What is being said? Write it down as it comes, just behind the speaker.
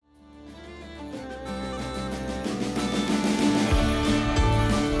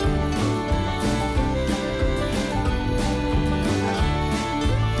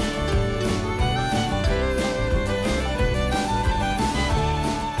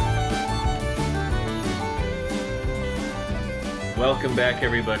Welcome back,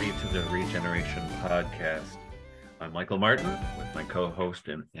 everybody, to the Regeneration Podcast. I'm Michael Martin with my co-host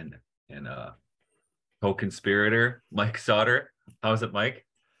and co-conspirator, Mike Sauter. How's it, Mike?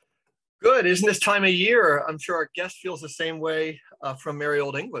 Good. Isn't this time of year? I'm sure our guest feels the same way from merry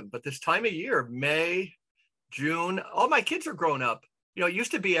old England. But this time of year, May, June, all my kids are grown up. You know, it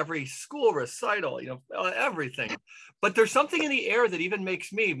used to be every school recital, everything. But there's something in the air that even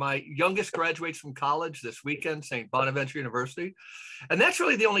makes me, my youngest graduates from college this weekend, St. Bonaventure University. And that's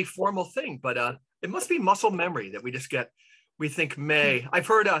really the only formal thing. But it must be muscle memory that we think May. I've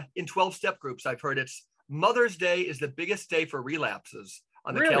heard in 12-step groups, I've heard it's Mother's Day is the biggest day for relapses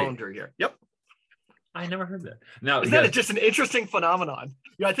on the calendar here. Yep. I never heard that. Now, isn't that just an interesting phenomenon?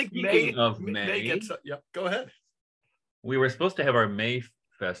 Yeah, I think May gets, go ahead. We were supposed to have our May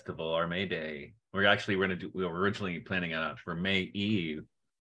festival, our May Day. We were originally planning on it for May Eve,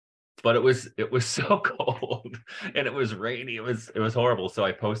 but it was so cold and it was rainy. It was horrible. So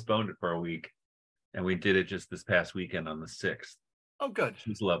I postponed it for a week, and we did it just this past weekend on the 6th. Oh, good.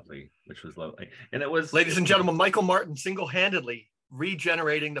 Which was lovely. And it was, ladies and gentlemen, Michael Martin single-handedly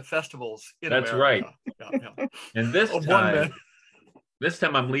regenerating the festivals in That's America. Right. Yeah. And this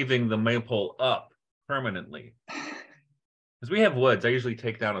time I'm leaving the maypole up permanently. Because we have woods. I usually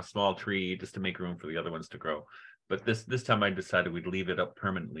take down a small tree just to make room for the other ones to grow. But this time I decided we'd leave it up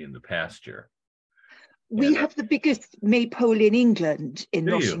permanently in the pasture. We have the biggest maypole in England in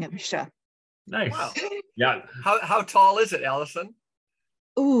Nottinghamshire. Nice. Wow. Yeah. How tall is it, Alison?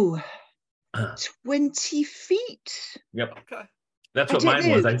 Oh, 20 feet. Yep. Okay. That's what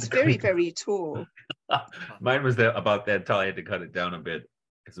mine was. It's very, very tall. Mine was about that tall. I had to cut it down a bit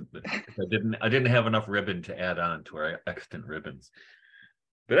because I didn't have enough ribbon to add on to our extant ribbons.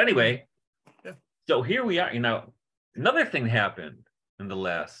 But anyway, So here we are. You know, another thing happened in the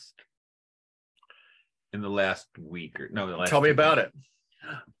last week Tell me about it.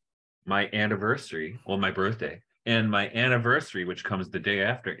 My anniversary, my birthday, and my anniversary, which comes the day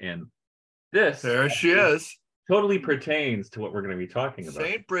after, and there she is. Totally pertains to what we're going to be talking about.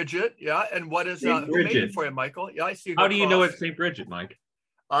 Saint Bridget, yeah. And what is who made it for you, Michael? Yeah, I see. How do you know it's Saint Bridget, Mike?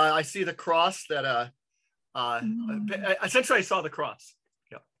 I see the cross that essentially I saw the cross.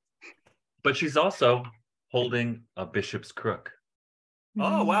 Yeah. But she's also holding a bishop's crook.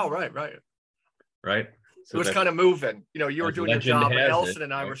 Oh wow, right. So it was kind of moving. You know, you were doing your job, and Alison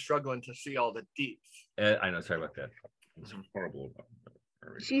and I were struggling to see all the deets. I know, sorry about that. It's horrible.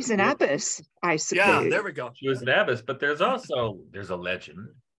 She's an abbess, I suppose. Yeah, there we go. She was an abbess, but there's a legend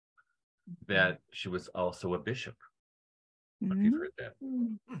that she was also a bishop. If you've heard that.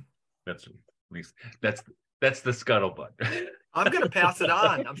 That's at least that's the scuttlebutt. I'm going to pass it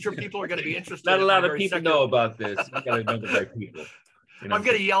on. I'm sure people are going to be interested. Not a lot of people know about this. You got to know the right people. You know, I'm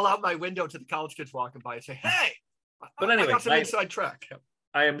going to yell out my window to the college kids walking by and say, "Hey!" But anyway, I got some inside track.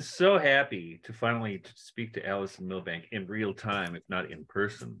 I am so happy to finally speak to Alison Milbank in real time, if not in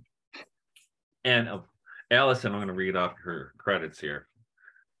person. And Alison, I'm going to read off her credits here.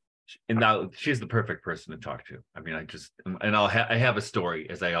 And now she's the perfect person to talk to. I mean, I have a story,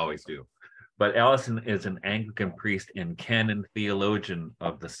 as I always do. But Alison is an Anglican priest and canon theologian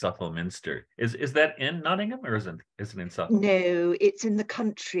of the Southwell Minster. Is that in Nottingham, or is it in Southwell? No, it's in the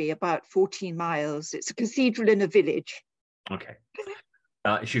country, about 14 miles. It's a cathedral in a village. Okay.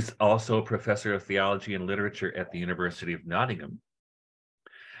 She's also a professor of theology and literature at the University of Nottingham.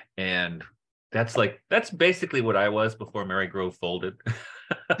 And that's basically what I was before Mary Grove folded.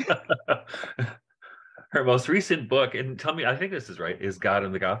 Her most recent book, and tell me, I think this is right, is God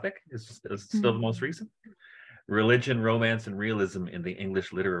in the Gothic? Is still the most recent? Religion, Romance, and Realism in the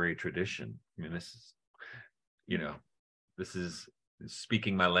English Literary Tradition. I mean, this is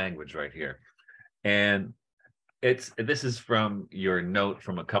speaking my language right here. And this is from your note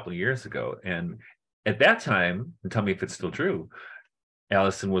from a couple of years ago. And at that time, and tell me if it's still true,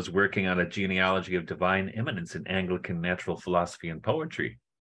 Alison was working on a genealogy of divine eminence in Anglican natural philosophy and poetry,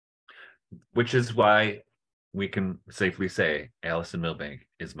 which is why we can safely say Alison Milbank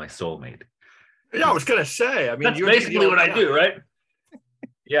is my soulmate. Yeah, I was going to say, I mean, that's basically what I do, right?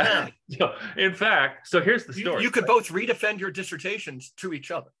 Yeah. In fact, so here's the story. You could both redefend your dissertations to each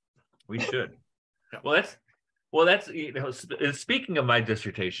other. We should. Yeah. Well, that's speaking of my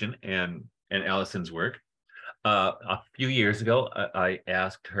dissertation and Alison's work. A few years ago, I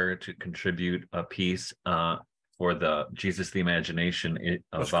asked her to contribute a piece for the Jesus the Imagination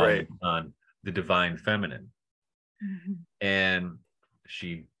on the Divine Feminine. Mm-hmm. And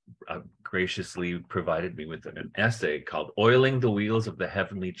she graciously provided me with an essay called Oiling the Wheels of the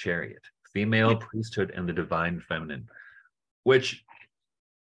Heavenly Chariot, Female Priesthood and the Divine Feminine, which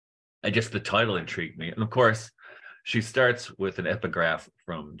the title intrigued me. And of course, she starts with an epigraph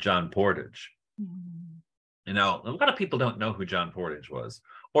from John Portage. You know, a lot of people don't know who John Portage was,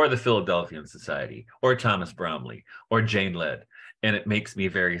 or the Philadelphian Society, or Thomas Bromley, or Jane Lead. And it makes me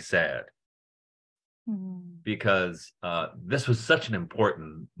very sad because this was such an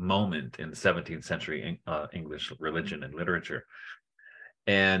important moment in 17th century English religion and literature.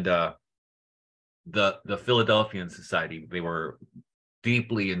 And the Philadelphian Society, they were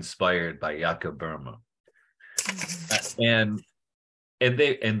deeply inspired by Jakob Böhme. And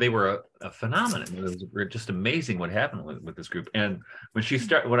they were a phenomenon. It was just amazing what happened with this group. And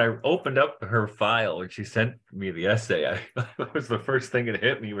when I opened up her file and she sent me the essay, it was the first thing that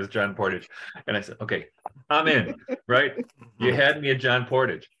hit me was John Portage. And I said, okay, I'm in, right? You had me at John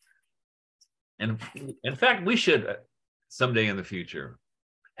Portage. And in fact, we should someday in the future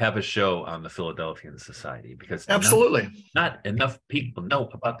have a show on the Philadelphian Society, because absolutely not enough people know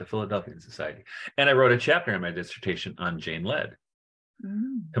about the Philadelphian Society. And I wrote a chapter in my dissertation on Jane Lead,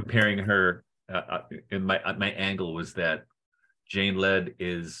 comparing her. And my angle was that Jane Lead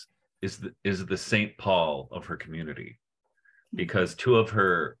is the St. Paul of her community, because two of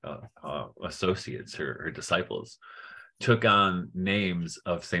her associates, her disciples, took on names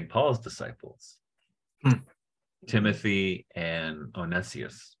of St. Paul's disciples. Timothy and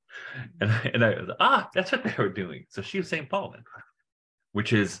Onesius. And I was, that's what they were doing. So she was St. Paul then,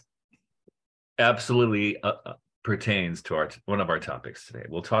 which is absolutely pertains to one of our topics today.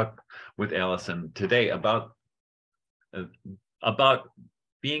 We'll talk with Alison today about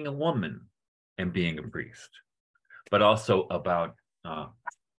being a woman and being a priest, but also about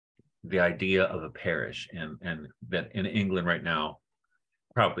the idea of a parish, and that in England right now,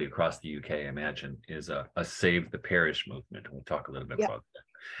 probably across the UK, I imagine, is a Save the Parish movement. We'll talk a little bit about that.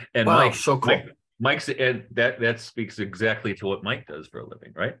 And wow, Mike, so cool. Mike's, and that speaks exactly to what Mike does for a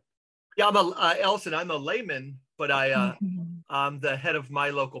living, right? Yeah, Alison, I'm a layman, but I'm the head of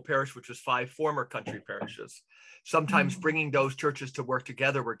my local parish, which is 5 former country parishes. Sometimes bringing those churches to work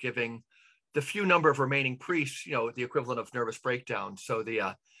together, we're giving the few number of remaining priests, the equivalent of nervous breakdown. So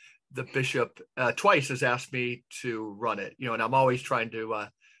the bishop twice has asked me to run it, and I'm always trying to,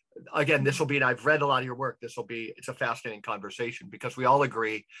 again, and I've read a lot of your work. It's a fascinating conversation, because we all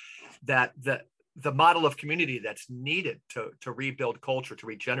agree that the model of community that's needed to rebuild culture, to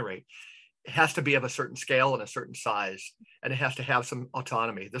regenerate, has to be of a certain scale and a certain size, and it has to have some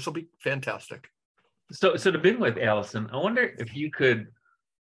autonomy. This will be fantastic. So to begin with, Alison, I wonder if you could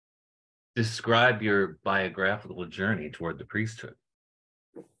describe your biographical journey toward the priesthood.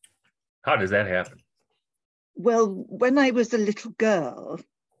 How does that happen? Well, when I was a little girl,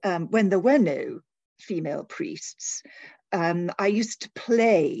 when there were no female priests, I used to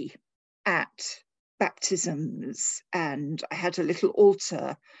play at baptisms, and I had a little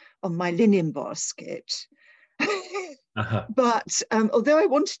altar on my linen basket. But although I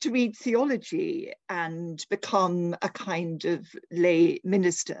wanted to read theology and become a kind of lay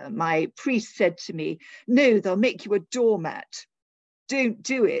minister, my priest said to me, "No, they'll make you a doormat. Don't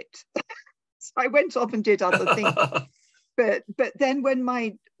do it." So I went off and did other things. But then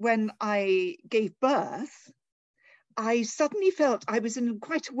when I gave birth, I suddenly felt I was in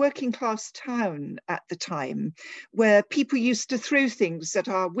quite a working class town at the time, where people used to throw things at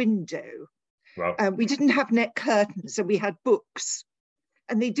our window. Wow. We didn't have net curtains, and we had books,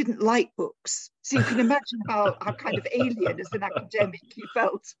 and they didn't like books. So you can imagine how kind of alien as an academic you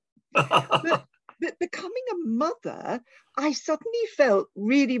felt. But becoming a mother, I suddenly felt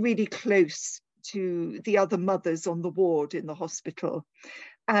really, really close to the other mothers on the ward in the hospital.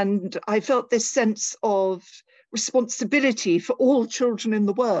 And I felt this sense of responsibility for all children in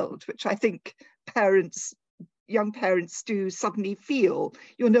the world, which I think young parents do suddenly feel.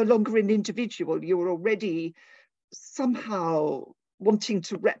 You're no longer an individual, you're already somehow wanting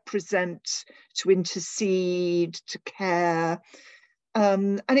to represent, to intercede, to care.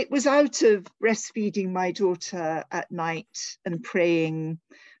 And it was out of breastfeeding my daughter at night and praying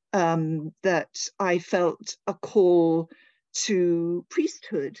that I felt a call to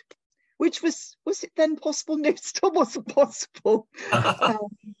priesthood, which was it then possible? No, it still wasn't possible.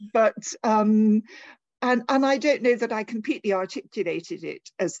 And I don't know that I completely articulated it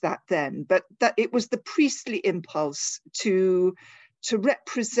as that then, but that it was the priestly impulse to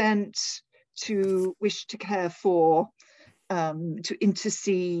represent, to wish to care for, to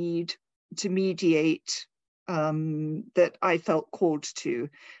intercede, to mediate, that I felt called to.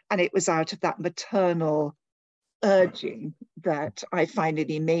 And it was out of that maternal urging that I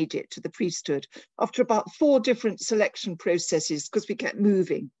finally made it to the priesthood after about 4 different selection processes, because we kept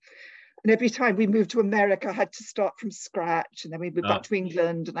moving. And every time we moved to America, I had to start from scratch. And then we moved back to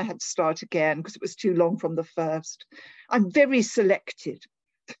England and I had to start again because it was too long from the first. I'm very selective.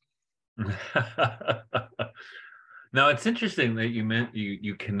 Now, it's interesting that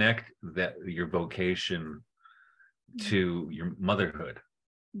you connect that your vocation to your motherhood.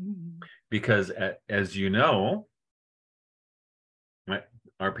 Because as you know,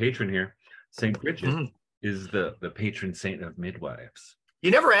 our patron here, Saint Bridget, is the patron saint of midwives. You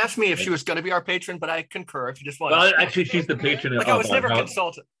never asked me if she was going to be our patron, but I concur. If you just want Well, to, actually, she's the patron like of I was never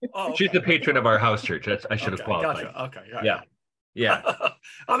consulted. Oh, okay. She's the patron of our house church. I should have qualified. Gotcha. Okay. Right. Yeah.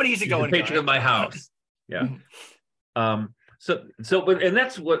 I'm an easygoing guy. Patron of my house. Yeah. And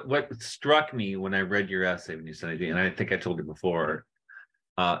that's what struck me when I read your essay when you sent it, and I think I told you before.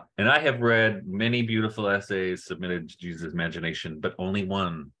 And I have read many beautiful essays submitted to Jesus' imagination, but only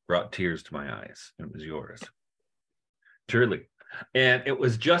one brought tears to my eyes, and it was yours. Truly. And it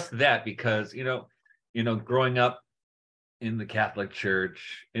was just that because, growing up in the Catholic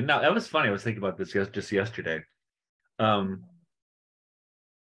Church, and now that was funny. I was thinking about this just yesterday. So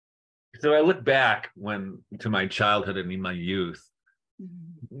I look back to my childhood and in my youth.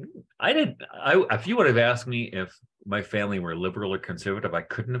 If you would have asked me if my family were liberal or conservative, I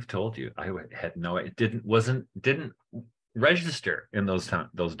couldn't have told you. I had it didn't register in those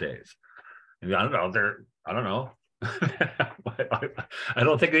days. I don't know. I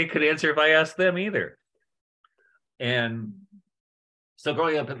don't think they could answer if I asked them either. And so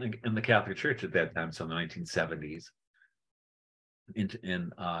growing up in the Catholic Church at that time, so in the 1970s,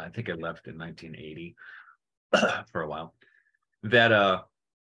 I think I left in 1980 for a while, that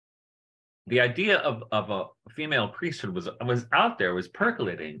the idea of a female priesthood was out there, was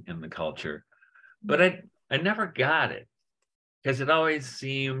percolating in the culture, but I never got it because it always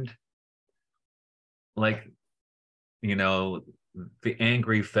seemed like, the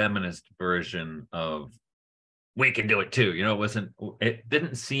angry feminist version of we can do it too. I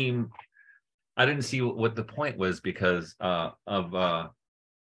didn't see what the point was because of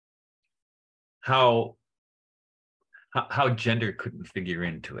how gender couldn't figure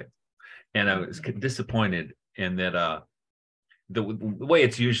into it. And I was disappointed in that the way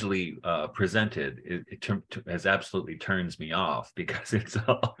it's usually presented, it has absolutely turns me off because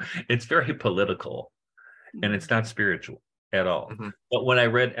it's very political and it's not spiritual at all. But when I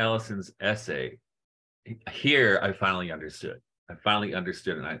read Alison's essay, here I finally understood.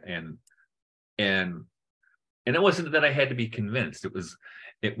 And it wasn't that I had to be convinced.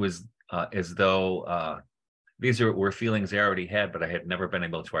 It was as though these were feelings I already had, but I had never been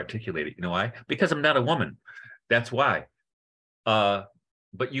able to articulate it. You know why? Because I'm not a woman. That's why. But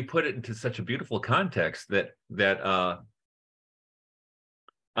you put it into such a beautiful context that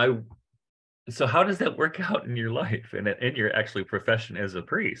so how does that work out in your life and in your actually profession as a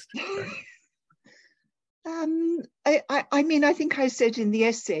priest? I mean, I think I said in the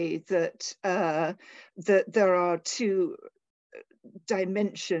essay that there are two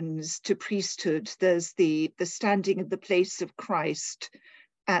dimensions to priesthood. There's the standing in the place of Christ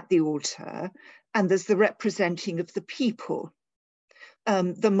at the altar, and there's the representing of the people,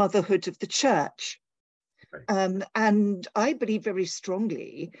 the motherhood of the church. And I believe very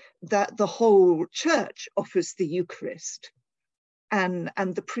strongly that the whole church offers the Eucharist, and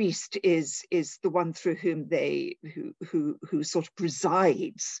the priest is the one through whom who sort of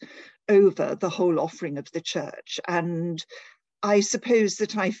presides over the whole offering of the church. And I suppose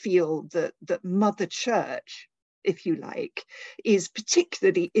that I feel that Mother Church, if you like, is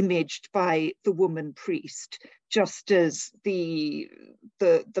particularly imaged by the woman priest, just as the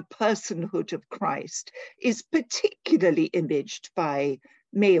personhood of Christ is particularly imaged by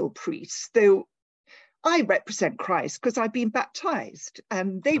male priests. Though I represent Christ because I've been baptized,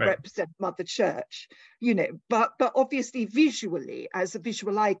 and they represent Mother Church, but obviously visually, as a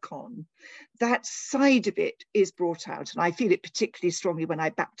visual icon, that side of it is brought out. And I feel it particularly strongly when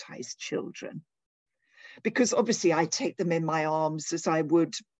I baptize children, because obviously I take them in my arms as I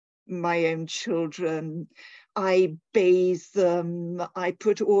would my own children. I bathe them, I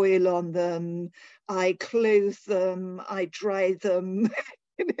put oil on them, I clothe them, I dry them.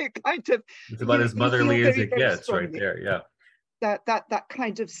 Kind of, it's about as motherly as it gets right there. Yeah. That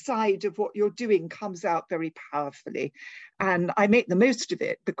kind of side of what you're doing comes out very powerfully. And I make the most of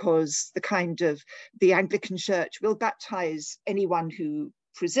it because the Anglican Church will baptize anyone who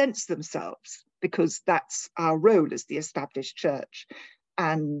presents themselves, because that's our role as the established church.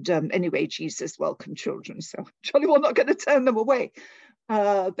 And anyway, Jesus welcomed children, so jolly well not going to turn them away.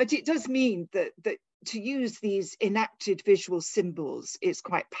 But it does mean that to use these enacted visual symbols is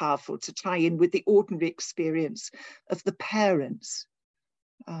quite powerful to tie in with the ordinary experience of the parents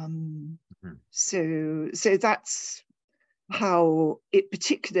So that's how it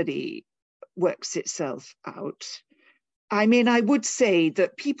particularly works itself out. I mean, I would say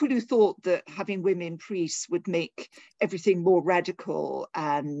that people who thought that having women priests would make everything more radical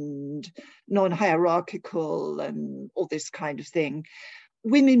and non-hierarchical and all this kind of thing,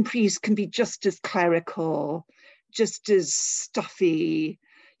 women priests can be just as clerical, just as stuffy,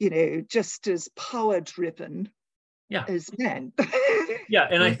 just as power-driven as men. Yeah,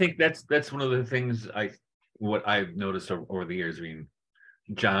 and I think that's one of the things what I've noticed over the years. I mean,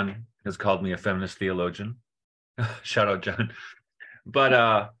 John has called me a feminist theologian. Shout out, John.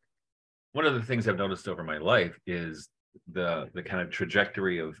 But one of the things I've noticed over my life is the kind of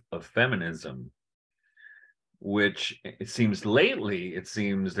trajectory of feminism, which it seems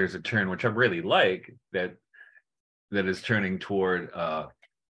there's a turn, which I really like, that is turning toward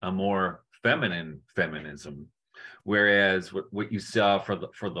a more feminine feminism. Whereas what you saw for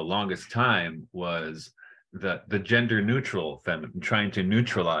the longest time was the gender neutral feminine, trying to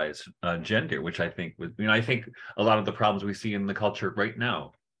neutralize gender, which I think I think a lot of the problems we see in the culture right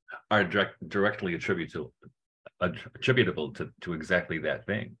now are directly attributable to exactly that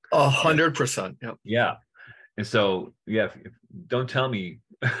thing. 100%. Yep. Yeah. And so, don't tell me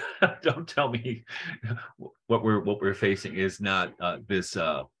what we're facing is not this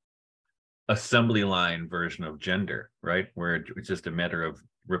assembly line version of gender, right? Where it's just a matter of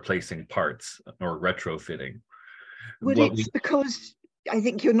replacing parts or retrofitting. Well, because I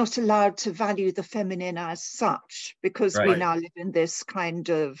think you're not allowed to value the feminine as such, because we now live in this kind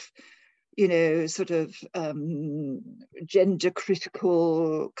of, sort of gender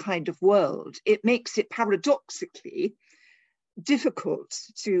critical kind of world. It makes it paradoxically difficult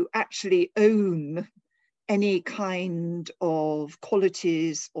to actually own any kind of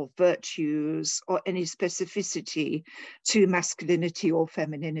qualities or virtues or any specificity to masculinity or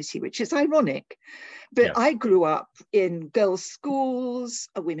femininity, which is ironic. But I grew up in girls' schools,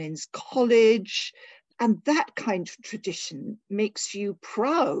 a women's college, and that kind of tradition makes you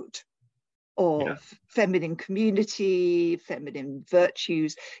proud of feminine community, feminine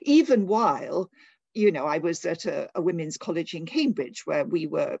virtues, even while I was at a women's college in Cambridge where we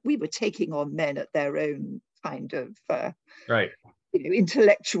were taking on men at their own kind of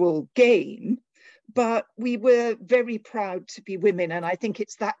intellectual game, but we were very proud to be women. And I think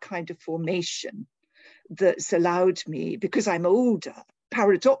it's that kind of formation that's allowed me, because I'm older,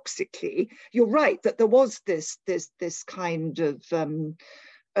 paradoxically, you're right that there was this kind of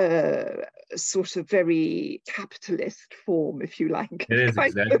sort of very capitalist form, if you like. It is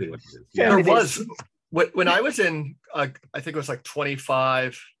exactly what it is. There was, when I was in, I think it was like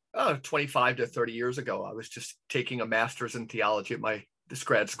 25 to 30 years ago, I was just taking a master's in theology at this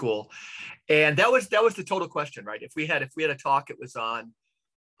grad school. And that was the total question, right? If we had a talk, it was on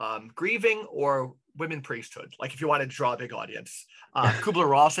grieving or women priesthood, like if you wanted to draw a big audience.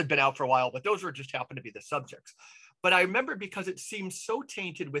 Kubler-Ross had been out for a while, but those were just happened to be the subjects. But I remember, because it seemed so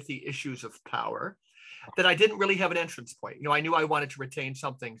tainted with the issues of power, that I didn't really have an entrance point. I knew I wanted to retain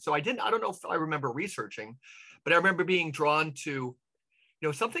something. So I don't know if I remember researching, but I remember being drawn to,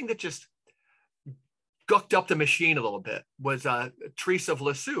 something that just gucked up the machine a little bit was Teresa of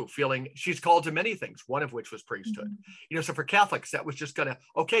Lisieux, feeling she's called to many things, one of which was priesthood. So for Catholics, that was just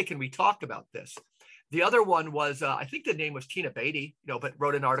okay, can we talk about this? The other one was, I think the name was Tina Beatty, but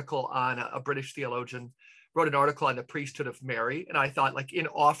wrote an article on a British theologian, wrote an article on the priesthood of Mary. And I thought, like, in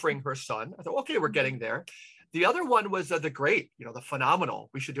offering her son, I thought, okay, we're getting there. The other one was the great, the phenomenal,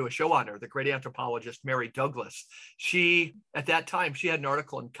 we should do a show on her, the great anthropologist, Mary Douglas. She, at that time, she had an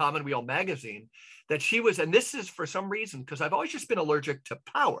article in Commonweal magazine that she was, and this is for some reason, because I've always just been allergic to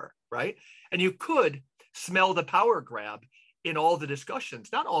power, right? And you could smell the power grab in all the discussions,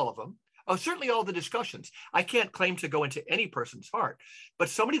 not all of them. Oh, certainly all the discussions. I can't claim to go into any person's heart, but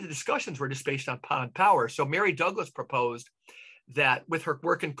so many of the discussions were just based on power. So Mary Douglas proposed that with her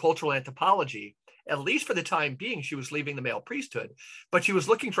work in cultural anthropology, at least for the time being, she was leaving the male priesthood, but she was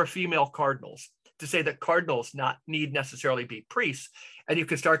looking for female cardinals, to say that cardinals need necessarily be priests, and you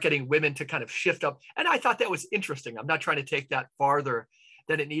can start getting women to kind of shift up. And I thought that was interesting. I'm not trying to take that farther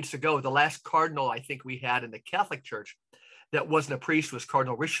than it needs to go. The last cardinal I think we had in the Catholic Church that wasn't a priest was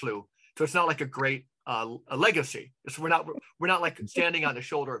Cardinal Richelieu. So it's not like a great a legacy. We're not like standing on the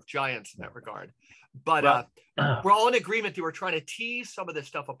shoulder of giants in that regard. But we're all in agreement that we're trying to tease some of this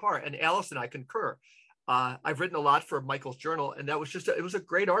stuff apart. And Alison, I concur. I've written a lot for Michael's journal, and that was it was a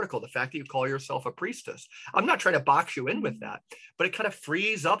great article. The fact that you call yourself a priestess. I'm not trying to box you in with that, but it kind of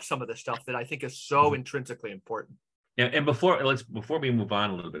frees up some of the stuff that I think is so intrinsically important. Yeah, and before we move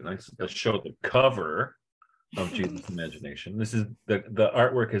on a little bit, let's show the cover of Jesus' imagination. This is the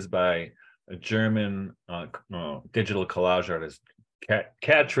artwork is by a German digital collage artist,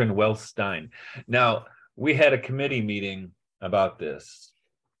 Katrin Welstein. Now, we had a committee meeting about this,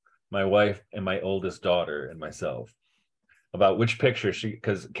 my wife and my oldest daughter and myself, about which picture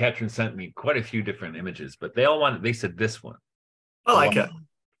because Katrin sent me quite a few different images, but they said this one. I like it.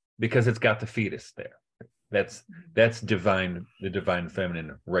 Because it's got the fetus there. That's divine, the divine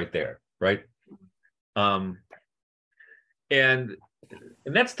feminine right there, right? And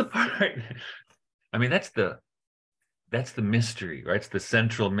that's the part. I mean, that's the mystery, right? It's the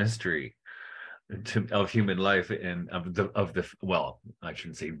central mystery of human life and of the well, I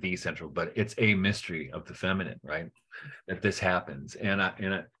shouldn't say the central, but it's a mystery of the feminine, right? That this happens, and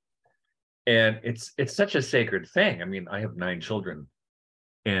it's such a sacred thing. I mean, I have 9 children,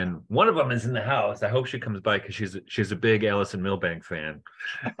 and one of them is in the house. I hope she comes by because she's a big Alison Milbank fan.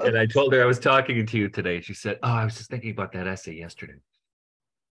 And I told her I was talking to you today. She said, "Oh, I was just thinking about that essay yesterday."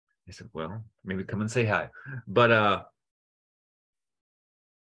 I said, "Well, maybe come and say hi." But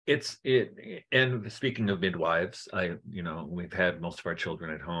and speaking of midwives, we've had most of our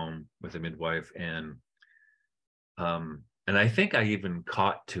children at home with a midwife, and I think I even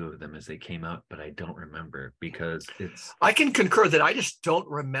caught 2 of them as they came out, but I don't remember because I can concur that I just don't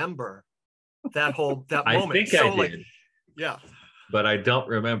remember that moment. I think so, I did. Yeah. But I don't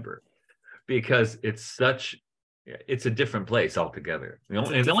remember because it's a different place altogether. The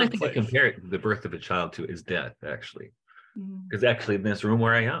only thing I compare the birth of a child to is death, actually. Because actually in this room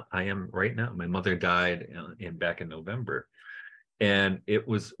where I am right now, my mother died back in November, and it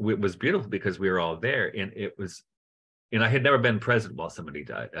was beautiful because we were all there, and I had never been present while somebody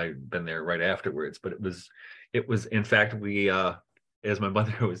died. I'd been there right afterwards, but it was in fact, we as my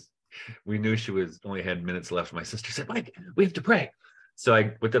mother we knew she only had minutes left. My sister said, "Mike, we have to pray." So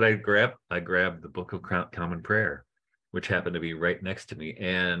what did I grab? I grabbed the Book of Common Prayer, which happened to be right next to me,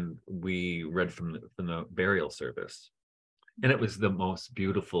 and we read from the burial service. And it was one of the most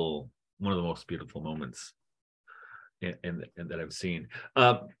beautiful moments and that I've seen.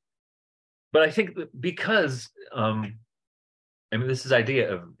 But I think that because this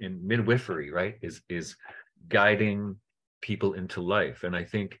idea of in midwifery, right, is guiding people into life, and I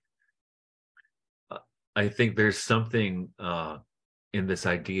think there's something in this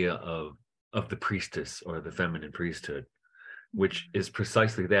idea of the priestess or the feminine priesthood, which is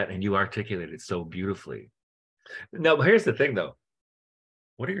precisely that, and you articulate it so beautifully. Now, here's the thing, though.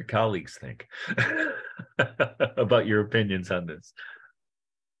 What do your colleagues think about your opinions on this?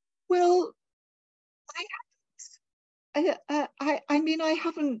 Well, I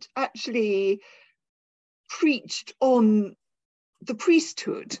haven't actually preached on the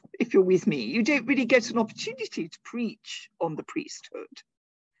priesthood, if you're with me. You don't really get an opportunity to preach on the priesthood.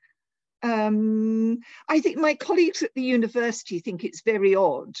 I think my colleagues at the university think it's very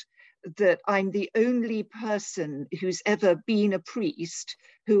odd that I'm the only person who's ever been a priest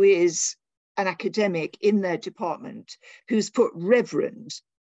who is an academic in their department who's put reverend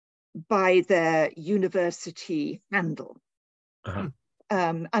by their university handle. Uh-huh.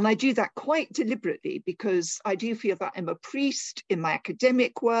 And I do that quite deliberately because I do feel that I'm a priest in my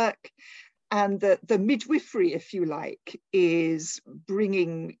academic work, and that the midwifery, if you like, is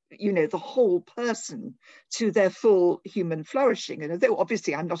bringing, the whole person to their full human flourishing. And although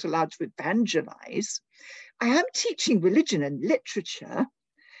obviously I'm not allowed to evangelize, I am teaching religion and literature.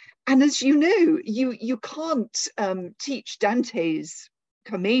 And as you know, you can't teach Dante's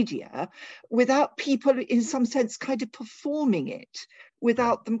Commedia without people, in some sense, kind of performing it,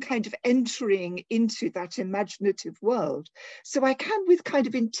 without them kind of entering into that imaginative world. So I can, with kind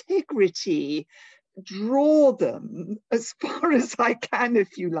of integrity, draw them as far as I can,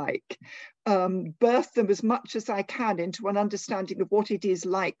 if you like, birth them as much as I can into an understanding of what it is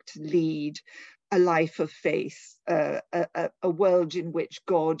like to lead a life of faith, a world in which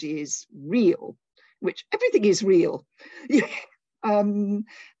God is real, which everything is real.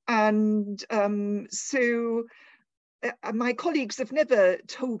 So my colleagues have never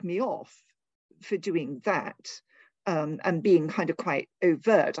told me off for doing that and being kind of quite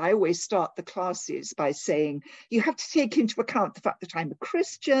overt. I always start the classes by saying, you have to take into account the fact that I'm a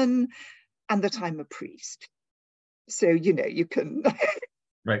Christian and that I'm a priest. So, you can...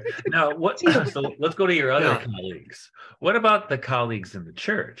 Right. Now, so let's go to your other colleagues. What about the colleagues in the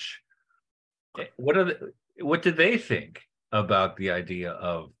church? What do they think about the idea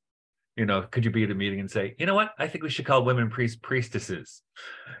of, could you be at a meeting and say, you know what, I think we should call women priestesses?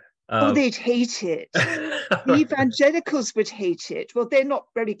 They'd hate it. The evangelicals would hate it. Well, they're not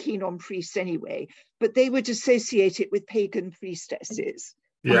very keen on priests anyway, but they would associate it with pagan priestesses.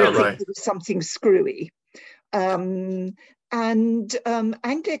 Yeah, right. It was something screwy. And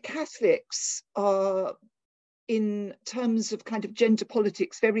Anglo-Catholics are, in terms of kind of gender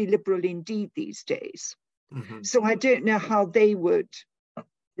politics, very liberal indeed these days. Mm-hmm. So I don't know how they would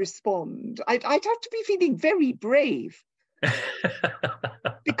respond. I'd have to be feeling very brave.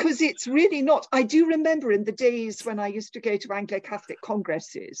 Because it's really not. I do remember in the days when I used to go to Anglo-Catholic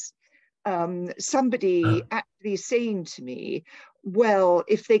congresses, somebody actually saying to me, well,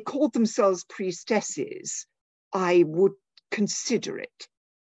 if they called themselves priestesses, I would consider it.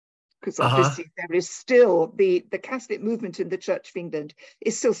 Because obviously there is still, the Catholic movement in the Church of England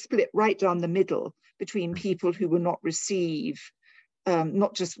is still split right down the middle between people who will not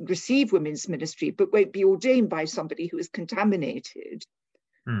just receive women's ministry, but won't be ordained by somebody who is contaminated.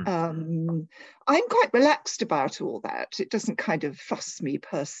 I'm quite relaxed about all that. It doesn't kind of fuss me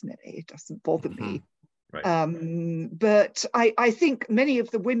personally. It doesn't bother me. Right. But I think many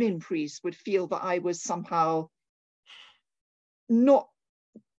of the women priests would feel that I was somehow not,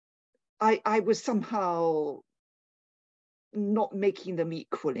 I was somehow not making them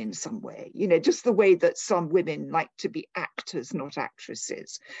equal in some way, you know, just the way that some women like to be actors, not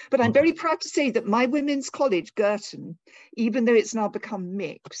actresses. But I'm very proud to say that my women's college, Girton, even though it's now become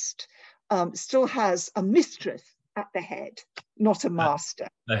mixed, still has a mistress at the head, not a master.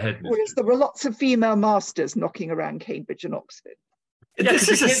 Whereas there were lots of female masters knocking around Cambridge and Oxford. Yeah, this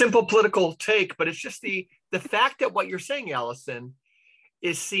is a simple political take, but it's just the fact that what you're saying, Alison,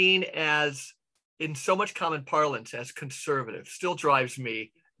 is seen as, in so much common parlance, as conservative still drives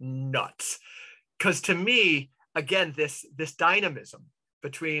me nuts. Because to me, again, this dynamism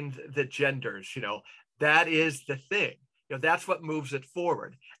between the genders, you know, that is the thing. You know, that's what moves it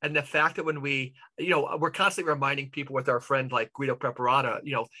forward. And the fact that when we, you know, we're constantly reminding people with our friend like Guido Preparata,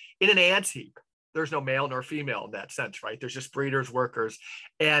 you know, in an ants heap, there's no male nor female in that sense, right? There's just breeders, workers.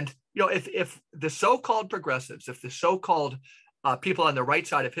 And, you know, if the so-called progressives, if the so-called people on the right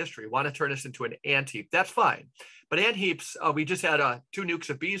side of history want to turn us into an ant heap, that's fine. But ant heaps, we just had 2 nukes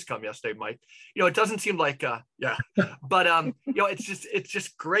of bees come yesterday, Mike. You know, it doesn't seem like, yeah, but you know, it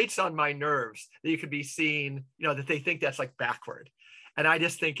just grates on my nerves that you could be seeing, you know, that they think that's like backward. And I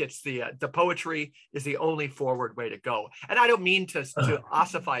just think it's the poetry is the only forward way to go. And I don't mean to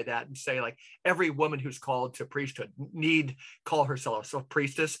ossify that and say like every woman who's called to priesthood need call herself a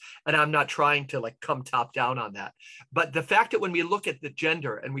priestess. And I'm not trying to like come top down on that. But the fact that when we look at the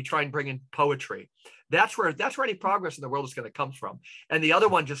gender and we try and bring in poetry, that's where any progress in the world is going to come from. And the other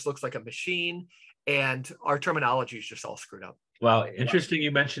one just looks like a machine, and our terminology is just all screwed up. Wow, interesting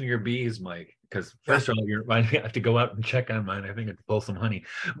you mentioned your bees, Mike, because first of all, you're reminding me I have to go out and check on mine. I think I have to pull some honey.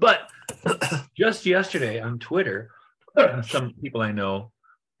 But just yesterday on Twitter, some people I know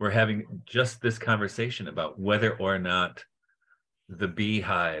were having just this conversation about whether or not the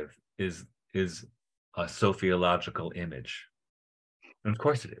beehive is a sociological image. And of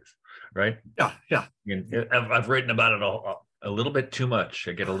course it is, right? Yeah. And I've written about it a little bit too much.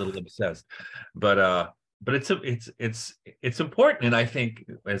 I get a little obsessed, but it's important, and I think,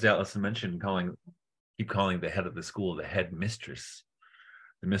 as Alison mentioned, keep calling the head of the school the head mistress,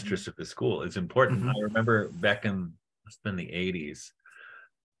 the mistress of the school is important. I remember back in the 80s,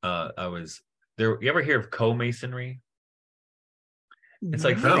 I was there. You ever hear of co-masonry? It's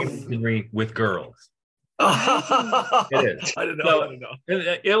like Freemasonry with girls. It is. I don't know.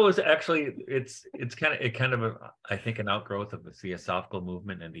 It was actually it's kind of I think an outgrowth of the Theosophical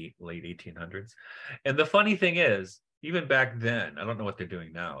movement in the late 1800s. And the funny thing is, even back then, I don't know what they're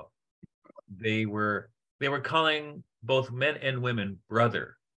doing now. They were calling both men and women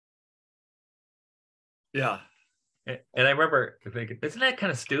brother. Yeah. And I remember thinking, isn't that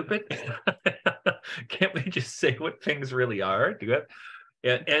kind of stupid? Can't we just say what things really are? Do it.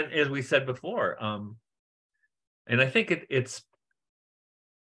 And as we said before, and I think it's,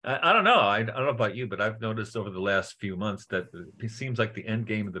 I don't know. I don't know about you, but I've noticed over the last few months that it seems like the end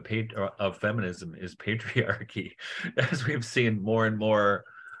game of feminism is patriarchy, as we've seen more and more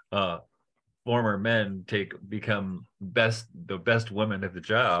former men become the best women at the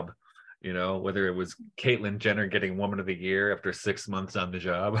job. You know, whether it was Caitlyn Jenner getting Woman of the Year after 6 months on the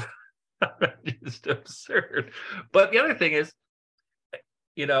job, just absurd. But the other thing is,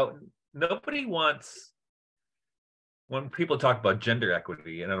 you know, nobody wants. When people talk about gender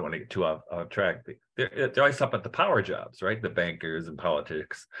equity, and I don't want to get too off track, they're always talking about the power jobs, right? The bankers and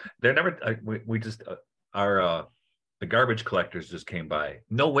politics. They're never. The garbage collectors just came by.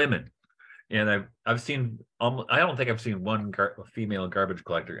 No women, and I've seen. I don't think I've seen one female garbage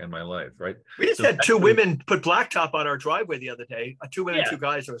collector in my life, right? We just had 2 women put blacktop on our driveway the other day. 2 women, 2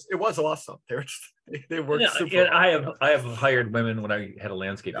 guys. It was awesome. They worked super. I have hired women when I had a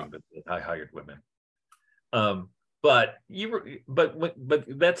landscaping business. I hired women. But but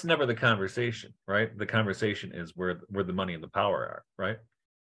that's never the conversation, right? The conversation is where the money and the power are, right?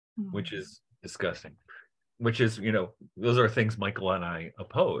 Which is disgusting. Which is, those are things Michael and I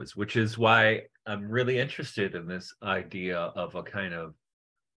oppose, which is why I'm really interested in this idea of a kind of,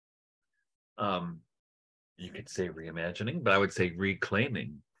 you could say reimagining, but I would say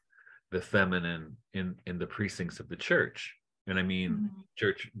reclaiming the feminine in the precincts of the church. And I mean,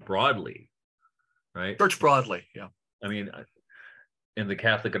 church broadly, right? Church broadly, yeah. I mean, in the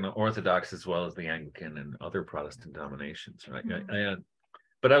Catholic and the Orthodox, as well as the Anglican and other Protestant denominations, right?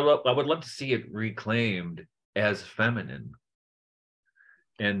 But I would love to see it reclaimed as feminine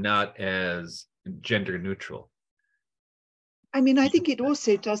and not as gender neutral. I mean, I think it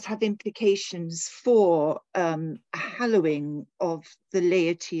also does have implications for a hallowing of the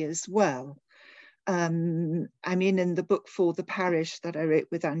laity as well. I mean, in the book For the Parish that I wrote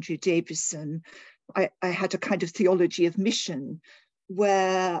with Andrew Davison, I had a kind of theology of mission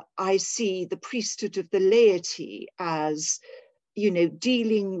where I see the priesthood of the laity as,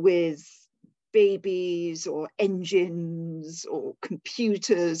 dealing with babies or engines or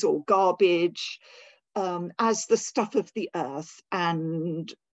computers or garbage as the stuff of the earth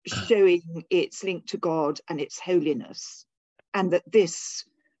and showing its link to God and its holiness. And that this,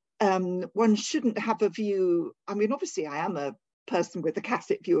 one shouldn't have a view, I mean, obviously I am a person with a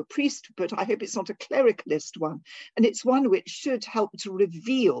Catholic view of priesthood, but I hope it's not a clericalist one. And it's one which should help to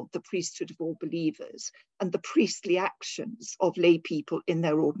reveal the priesthood of all believers and the priestly actions of lay people in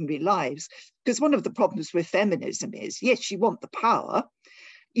their ordinary lives. Because one of the problems with feminism is, yes, you want the power,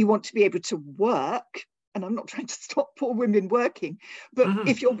 you want to be able to work, and I'm not trying to stop poor women working, but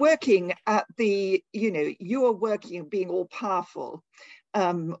if you're working at the, you're working and being all powerful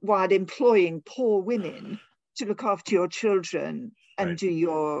while employing poor women to look after your children and do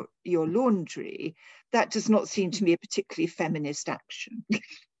your laundry, that does not seem to me a particularly feminist action.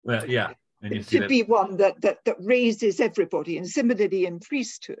 Well, yeah. And it should be one that raises everybody. And similarly in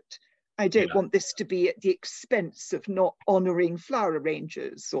priesthood, I don't want this to be at the expense of not honouring flower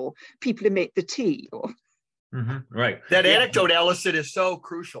arrangers or people who make the tea. Or right. That anecdote, Alison, is so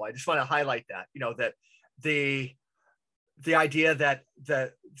crucial. I just want to highlight that, that the idea that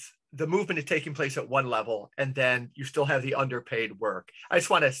the movement is taking place at one level and then you still have the underpaid work. I just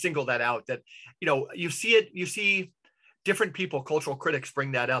want to single that out, that, you see different people, cultural critics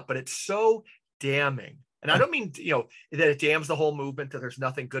bring that up, but it's so damning. And I don't mean, that it damns the whole movement, that there's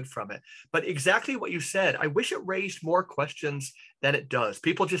nothing good from it, but exactly what you said. I wish it raised more questions than it does.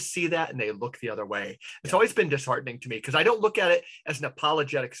 People just see that and they look the other way. It's always been disheartening to me because I don't look at it as an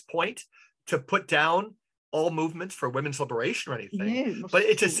apologetics point to put down all movements for women's liberation or anything, but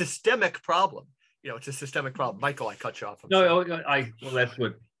it's a systemic problem. It's a systemic problem. Michael, I cut you off. Well, that's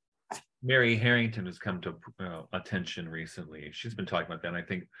what Mary Harrington has come to attention recently. She's been talking about that, and I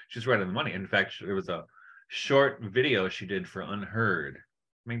think she's right on the money. In fact, there was a short video she did for Unheard,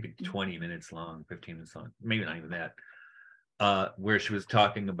 maybe 20 minutes long, 15 minutes long, maybe not even that, where she was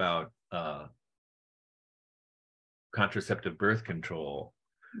talking about contraceptive birth control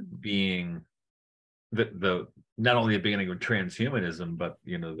being the not only the beginning of transhumanism, but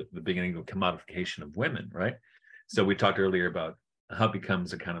the beginning of commodification of women, right? So we talked earlier about how it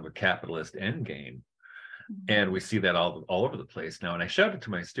becomes a kind of a capitalist end game, and we see that all over the place now. And I showed it to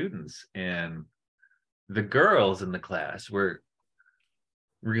my students, and the girls in the class were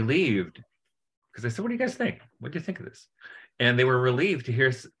relieved because I said, "What do you guys think? What do you think of this?" And they were relieved to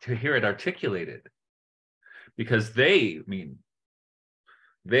hear it articulated, because they're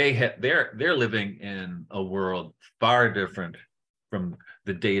living in a world far different from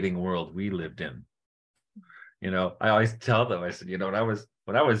the dating world we lived in. I always tell them, I said,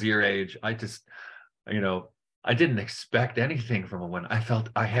 when I was your age, I just, I didn't expect anything from a woman. I felt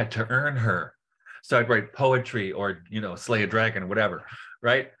I had to earn her. So I'd write poetry or, slay a dragon or whatever,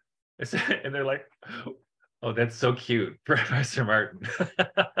 right? And they're like, "Oh, that's so cute, Professor Martin."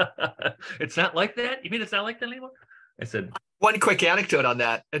 It's not like that? You mean it's not like that anymore? I said, one quick anecdote on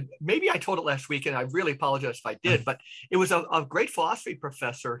that, and maybe I told it last week, and I really apologize if I did, but it was a great philosophy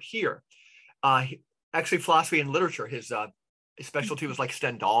professor here. Actually, philosophy and literature. His specialty was like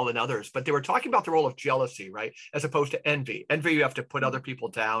Stendhal and others, but they were talking about the role of jealousy, right? As opposed to envy. Envy, you have to put other people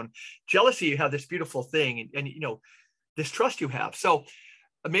down. Jealousy, you have this beautiful thing, and this trust you have. So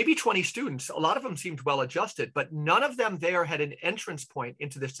maybe 20 students, a lot of them seemed well adjusted, but none of them there had an entrance point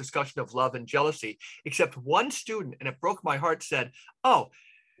into this discussion of love and jealousy, except one student, and it broke my heart, said, "Oh,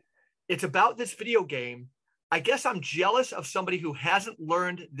 it's about this video game I guess I'm jealous of somebody who hasn't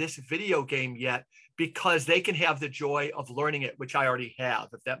learned this video game yet, because they can have the joy of learning it, which I already have,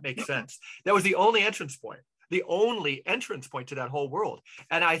 if that makes sense. That was the only entrance point to that whole world.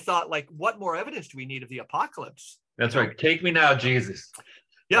 And I thought, like, what more evidence do we need of the apocalypse? That's right. Take me now, Jesus.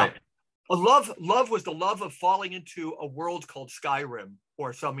 Yeah. Right. Love was the love of falling into a world called Skyrim,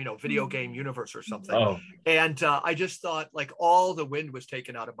 or some, video game universe or something. Oh. And I just thought, like, all the wind was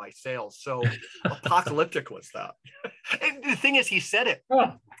taken out of my sails. So apocalyptic was that. And the thing is, he said it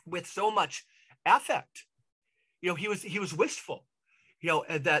with so much affect. He was wistful,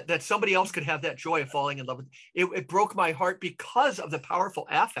 that somebody else could have that joy of falling in love with it. It broke my heart because of the powerful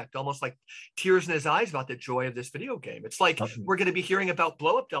affect, almost like tears in his eyes, about the joy of this video game. It's like we're going to be hearing about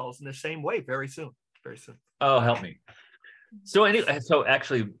blow-up dolls in the same way very soon. Oh, help me. So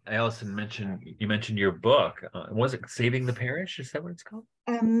actually, Alison you mentioned your book. Was it Saving the Parish? Is that what it's called?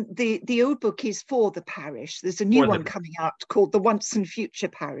 The old book is For the Parish. There's a new one coming out called The Once and Future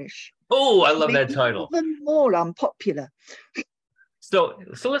Parish. Oh, I love that title. Even more unpopular. So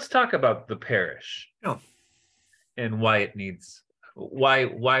let's talk about the parish. Yeah. And why it needs,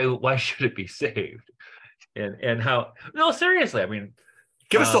 why should it be saved, and how? No, seriously. I mean,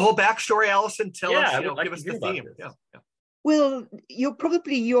 give us the whole backstory, Alison. Tell us. Give us the theme. Yeah. Well, your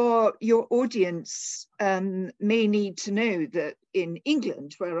audience may need to know that in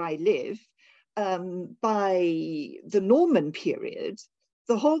England, where I live, by the Norman period,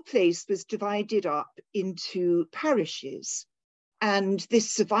 the whole place was divided up into parishes, and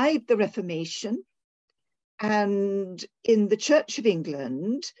this survived the Reformation. And in the Church of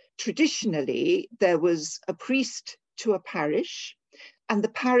England, traditionally, there was a priest to a parish, and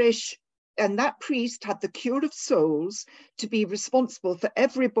that priest had the cure of souls to be responsible for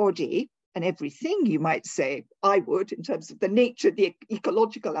everybody and everything, you might say, I would, in terms of the nature, the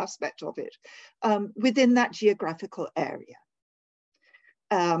ecological aspect of it, within that geographical area.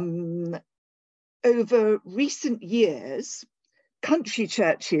 Over recent years, country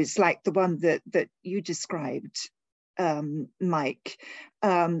churches like the one that you described, Mike,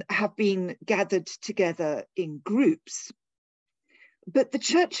 have been gathered together in groups. But the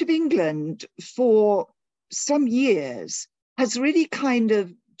Church of England, for some years, has really kind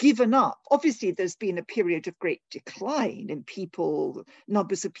of given up. Obviously, there's been a period of great decline in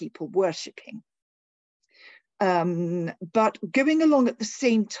numbers of people worshipping. But going along at the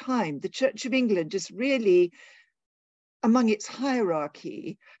same time, the Church of England is really, among its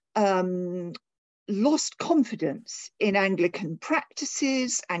hierarchy, lost confidence in Anglican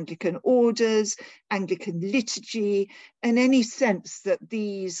practices, Anglican orders, Anglican liturgy, and any sense that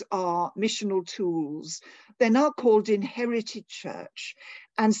these are missional tools. They're now called inherited church.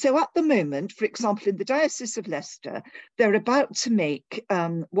 And so at the moment, for example, in the Diocese of Leicester, they're about to make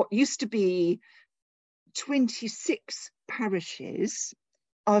what used to be 26 parishes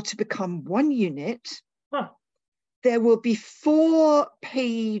are to become one unit. There will be 4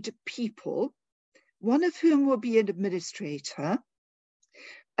 paid people, one of whom will be an administrator,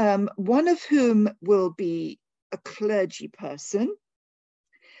 one of whom will be a clergy person.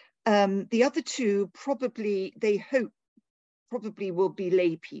 The other 2 they hope, will be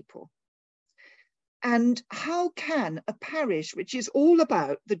lay people. And how can a parish, which is all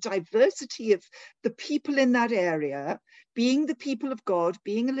about the diversity of the people in that area, being the people of God,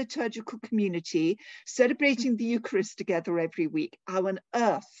 being a liturgical community, celebrating the Eucharist together every week, how on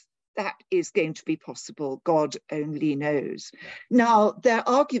earth that is going to be possible, God only knows. Now, their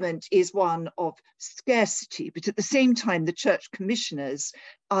argument is one of scarcity, but at the same time, the church commissioners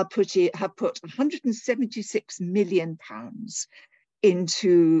have put 176 million pounds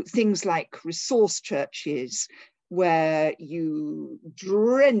into things like resource churches, where you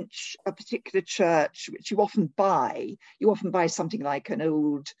drench a particular church, which you often buy something like an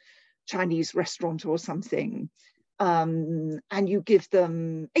old Chinese restaurant or something, and you give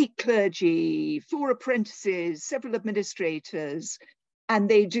them 8 clergy, 4 apprentices, several administrators, and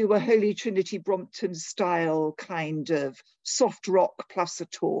they do a Holy Trinity Brompton style kind of soft rock plus a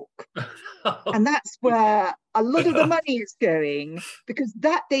talk. And that's where a lot of the money is going, because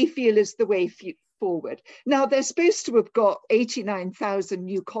that they feel is the way forward. Now, they're supposed to have got 89,000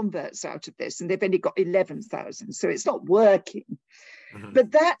 new converts out of this, and they've only got 11,000, so it's not working. Mm-hmm. But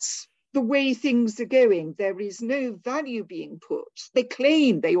that's the way things are going. There is no value being put. They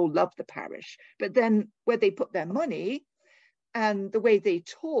claim they all love the parish, but then where they put their money and the way they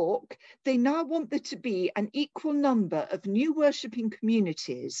talk, they now want there to be an equal number of new worshipping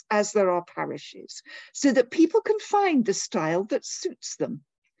communities as there are parishes, so that people can find the style that suits them,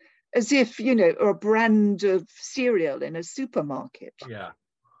 as if, or a brand of cereal in a supermarket. Yeah.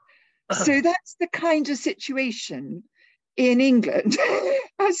 So that's the kind of situation in England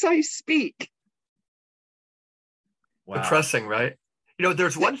as I speak. Wow. Depressing, right? You know,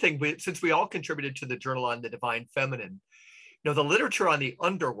 there's one thing, since we all contributed to the Journal on the Divine Feminine, you know, the literature on the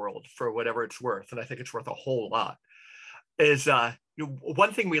underworld, for whatever it's worth, and I think it's worth a whole lot, is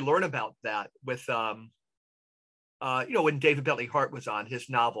one thing we learn about that with, when David Bentley Hart was on his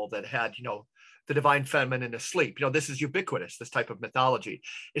novel that had, the divine feminine asleep, this is ubiquitous, this type of mythology,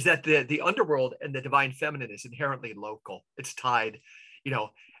 is that the underworld and the divine feminine is inherently local. It's tied,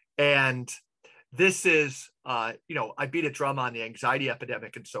 and this is, I beat a drum on the anxiety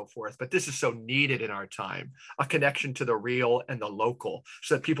epidemic and so forth, but this is so needed in our time, a connection to the real and the local,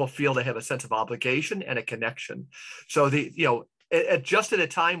 so that people feel they have a sense of obligation and a connection. So just at a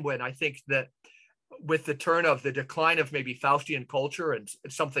time when I think that with the turn of the decline of maybe Faustian culture and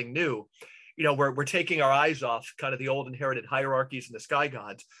something new, we're taking our eyes off kind of the old inherited hierarchies and the sky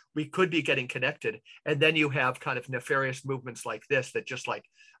gods. We could be getting connected. And then you have kind of nefarious movements like this that just like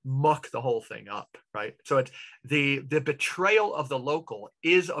muck the whole thing up, right? So it's the betrayal of the local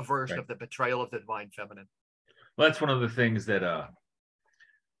is a version of the betrayal of the divine feminine. Well, that's one of the things that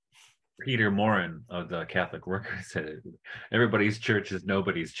Peter Morin of the Catholic Workers said. Everybody's church is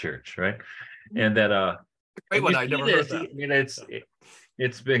nobody's church, right? And that great one. I never heard that. I mean,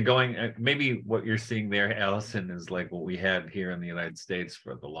 it's been going. Maybe what you're seeing there, Alison, is like what we had here in the United States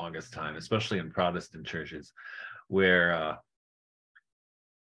for the longest time, especially in Protestant churches, where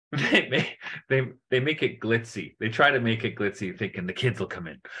they make it glitzy. They try to make it glitzy, thinking the kids will come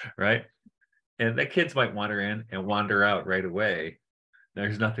in, right? And the kids might wander in and wander out right away.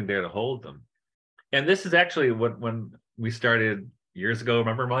 There's nothing there to hold them. And this is actually when we started years ago.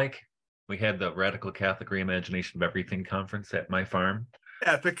 Remember, Mike? We had the Radical Catholic Reimagination of Everything conference at my farm.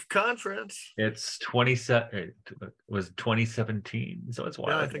 Epic conference. It's 2017, so it's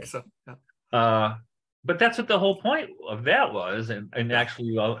wild. Yeah, I think so. Yeah. But that's what the whole point of that was, and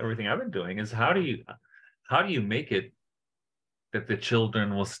actually everything I've been doing is how do you make it that the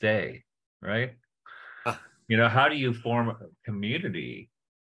children will stay, right? How do you form a community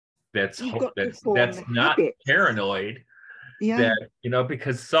that's not paranoid? Yeah. That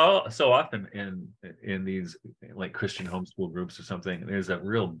because so often in these like Christian homeschool groups or something, there's a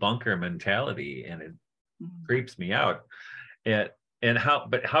real bunker mentality, and it creeps me out. And how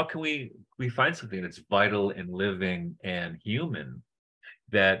can we find something that's vital and living and human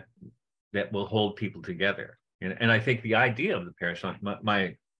that will hold people together? And I think the idea of the parish,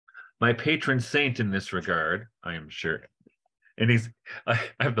 my patron saint in this regard, I am sure. And I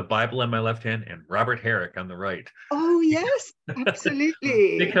have the Bible on my left hand and Robert Herrick on the right. Oh, yes,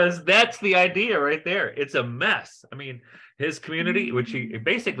 absolutely. Because that's the idea right there. It's a mess. I mean, his community, which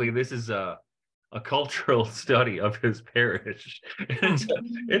this is a cultural study of his parish.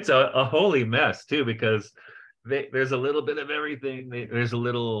 It's a holy mess too, because there's a little bit of everything. There's a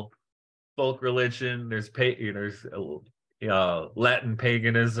little folk religion. There's Latin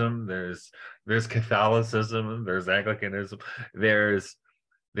paganism, there's Catholicism, there's Anglicanism, there's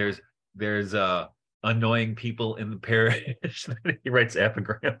annoying people in the parish that he writes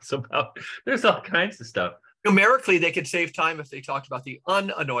epigrams about. There's all kinds of stuff. Numerically, they could save time if they talked about the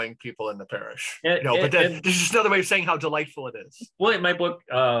unannoying people in the parish. But this is just another way of saying how delightful it is. Well, in my book,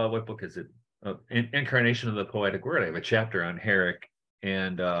 what book is it? Incarnation of the Poetic Word. I have a chapter on Herrick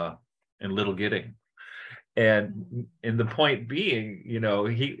and Little Gidding. And the point being,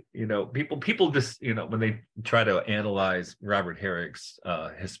 people just, when they try to analyze Robert Herrick's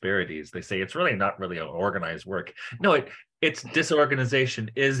Hesperides, they say it's really not really an organized work. No, it's disorganization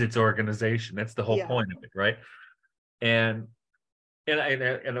is its organization. That's the whole point of it, right? And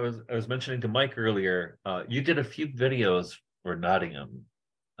I was mentioning to Mike earlier, you did a few videos for Nottingham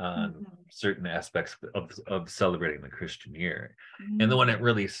on certain aspects of celebrating the Christian year. And the one that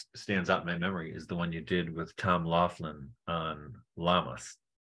really stands out in my memory is the one you did with Tom Laughlin on Lammas.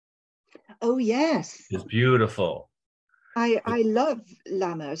 Oh, yes. It's beautiful. I love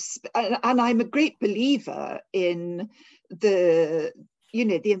Lammas, and I'm a great believer in the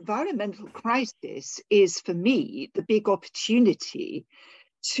environmental crisis is, for me, the big opportunity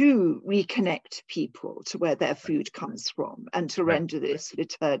to reconnect people to where their food comes from and to render this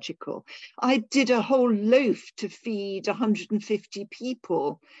liturgical. I did a whole loaf to feed 150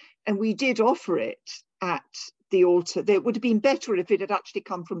 people, and we did offer it at the altar. It would have been better if it had actually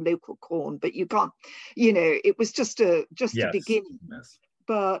come from local corn, but you can't, it was just a beginning. Yes.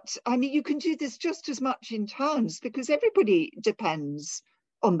 But I mean, you can do this just as much in towns because everybody depends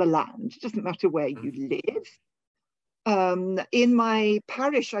on the land. It doesn't matter where you live. In my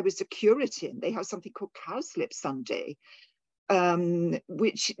parish, I was a Curitan. They have something called Cowslip Sunday.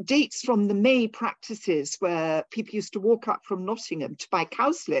 which dates from the May practices, where people used to walk up from Nottingham to buy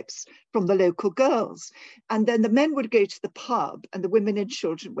cowslips from the local girls. And then the men would go to the pub and the women and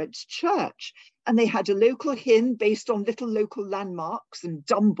children went to church. And they had a local hymn based on little local landmarks and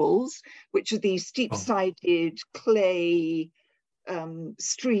dumbles, which are these steep-sided clay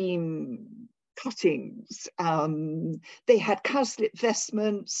stream cuttings. They had cowslip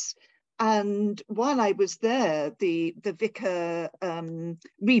vestments. And while I was there, the vicar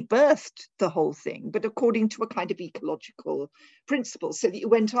rebirthed the whole thing, but according to a kind of ecological principle, so that you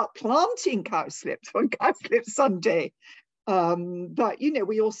went up planting cowslips on Cowslip Sunday. But,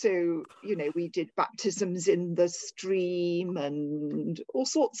 we also, we did baptisms in the stream and all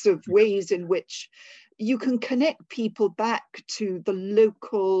sorts of ways in which you can connect people back to the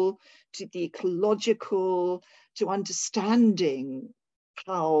local, to the ecological, to understanding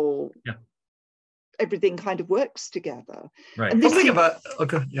how everything kind of works together. Right. And this thing about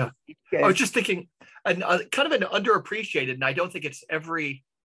I was just thinking, and kind of an underappreciated, and I don't think it's every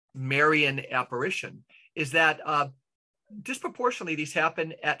Marian apparition, is that disproportionately these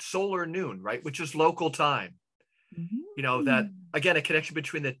happen at solar noon, right, which is local time. That again, a connection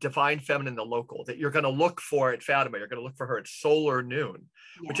between the divine feminine and the local, that you're going to look for at Fatima, you're going to look for her at solar noon,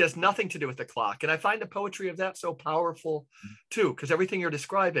 which has nothing to do with the clock. And I find the poetry of that so powerful too, because everything you're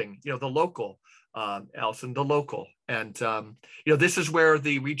describing, the local, Alison, the local, and this is where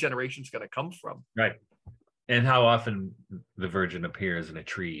the regeneration is going to come from. Right. And how often the Virgin appears in a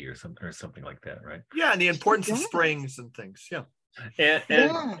tree or something like that, right? Yeah, and the importance of springs and things. Yeah.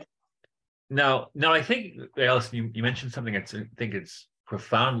 And Now, I think, Alison, you mentioned something I think it's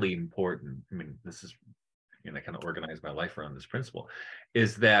profoundly important. I mean, this is, I kind of organize my life around this principle,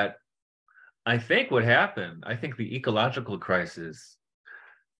 is that I think what happened, I think the ecological crisis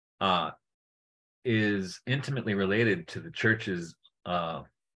is intimately related to the church's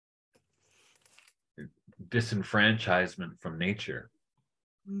disenfranchisement from nature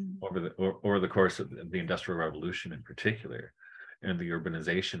over the course of the Industrial Revolution in particular, and the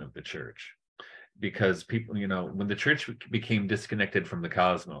urbanization of the church. Because people, when the church became disconnected from the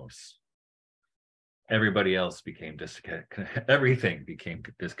cosmos, everybody else became everything became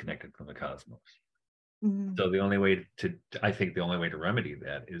disconnected from the cosmos. So the only way to remedy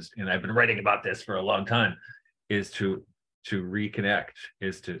that is, and I've been writing about this for a long time, is to reconnect,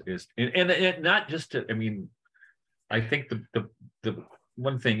 and not just to, I think the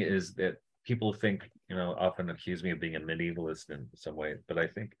one thing is that people think, often accuse me of being a medievalist in some way, but I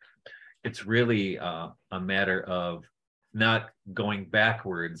think it's really a matter of not going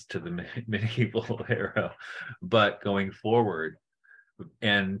backwards to the medieval era, but going forward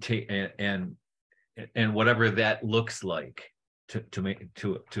and whatever that looks like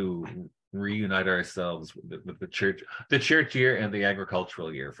to reunite ourselves with the church year and the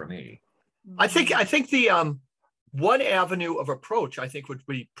agricultural year for me. I think the one avenue of approach I think would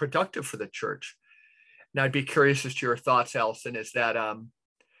be productive for the church. Now I'd be curious as to your thoughts, Alison, is that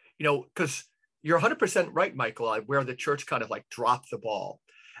because you're 100% right, Michael, where the church kind of like dropped the ball.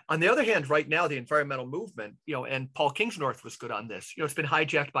 On the other hand, right now, the environmental movement, and Paul Kingsnorth was good on this, it's been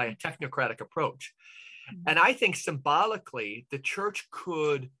hijacked by a technocratic approach. And I think symbolically, the church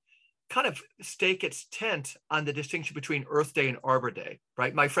could kind of stake its tent on the distinction between Earth Day and Arbor Day,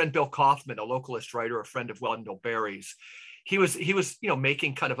 right? My friend Bill Kaufman, a localist writer, a friend of Wendell Berry's, he was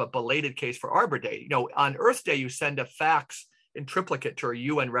making kind of a belated case for Arbor Day. On Earth Day, you send a fax in triplicate to a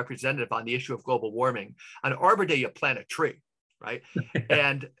UN representative on the issue of global warming. On Arbor Day, you plant a tree, right?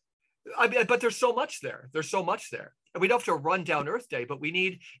 And but there's so much there. And we don't have to run down Earth Day, but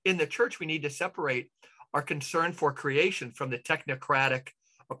in the church, we need to separate our concern for creation from the technocratic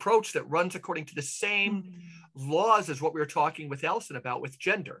approach that runs according to the same laws as what we were talking with Alison about with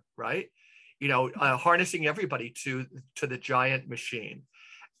gender, right? Harnessing everybody to the giant machine.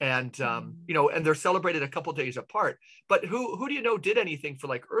 And, and they're celebrated a couple days apart. But who do you know did anything for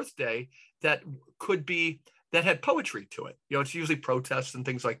like Earth Day that had poetry to it? It's usually protests and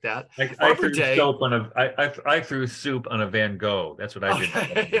things like that. I threw soup on a Van Gogh. That's what I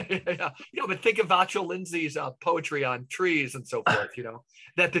did. Yeah. But think of Vachel Lindsay's poetry on trees and so forth,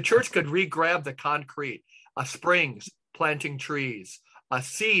 that the church could re-grab the concrete, springs, planting trees,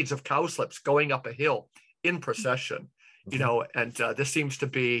 seeds of cowslips going up a hill in procession. And this seems to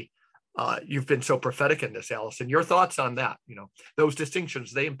be, you've been so prophetic in this, Alison. Your thoughts on that, those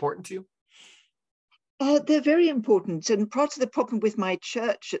distinctions, are they important to you? They're very important. And part of the problem with my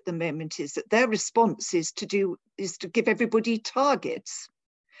church at the moment is that their response is to give everybody targets.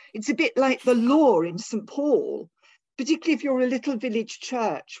 It's a bit like the law in St. Paul, particularly if you're a little village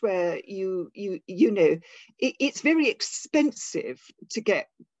church where it's very expensive to get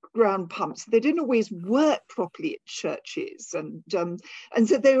ground pumps. They don't always work properly at churches, and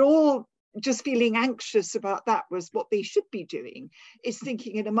so they're all just feeling anxious about that. Was what they should be doing is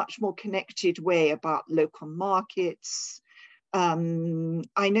thinking in a much more connected way about local markets. I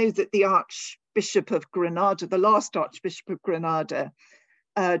know that the Archbishop of Granada, the last Archbishop of Granada,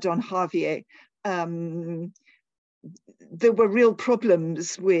 Don Javier, there were real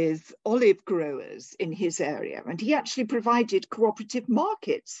problems with olive growers in his area, and he actually provided cooperative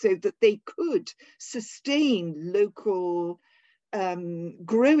markets so that they could sustain local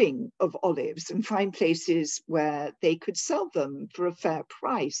growing of olives and find places where they could sell them for a fair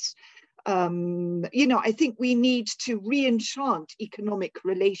price. I think we need to re-enchant economic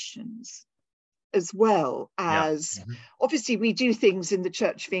relations, as well as obviously we do things in the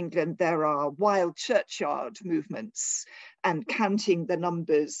Church of England. There are wild churchyard movements and counting the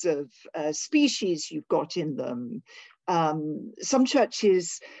numbers of species you've got in them. Some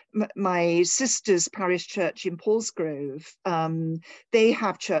churches, my sister's parish church in Paulsgrove, they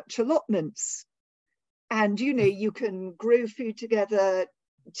have church allotments, and you can grow food together,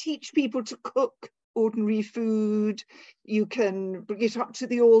 teach people to cook ordinary food, you can bring it up to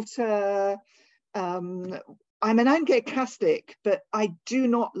the altar. I'm an Anglican Catholic, but I do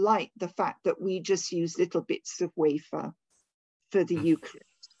not like the fact that we just use little bits of wafer for the Eucharist.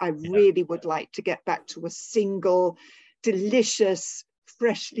 I really would like to get back to a single, delicious,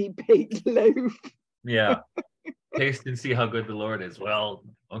 freshly baked loaf. Yeah. Taste and see how good the Lord is. Well,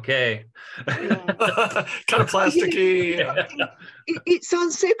 okay. Kind of plasticky. It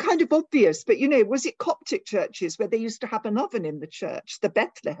sounds so kind of obvious, but was it Coptic churches where they used to have an oven in the church, the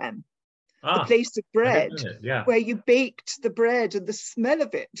Bethlehem? The place of bread, where you baked the bread, and the smell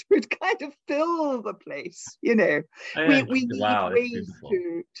of it would kind of we need ways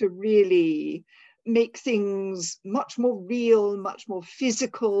to really make things much more real, much more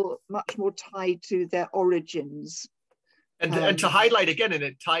physical, much more tied to their origins. And to highlight again, and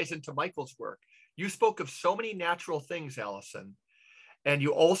it ties into Michael's work, you spoke of so many natural things, Alison, and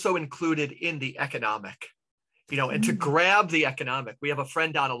you also included in the economic. And to grab the economic, we have a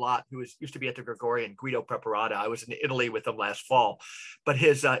friend down a lot who used to be at the Gregorian, Guido Preparata. I was in Italy with him last fall, but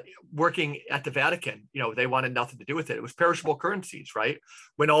his working at the Vatican, they wanted nothing to do with it. It was perishable currencies, right?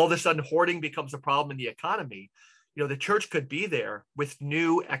 When all of a sudden hoarding becomes a problem in the economy, the church could be there with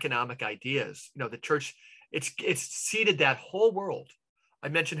new economic ideas. The church, it's seeded that whole world. I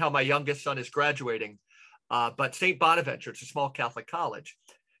mentioned how my youngest son is graduating, but St. Bonaventure, it's a small Catholic college.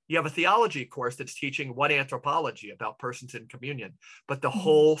 You have a theology course that's teaching one anthropology about persons in communion, but the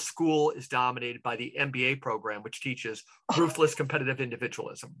whole school is dominated by the MBA program, which teaches ruthless competitive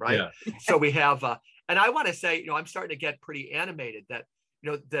individualism, right? Yeah. So we have, and I want to say, I'm starting to get pretty animated that,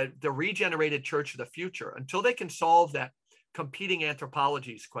 the regenerated church of the future, until they can solve that competing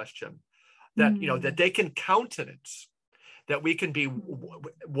anthropologies question, that, that they can countenance, that we can be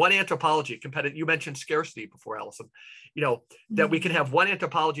one anthropology competitive. You mentioned scarcity before, Alison, that we can have one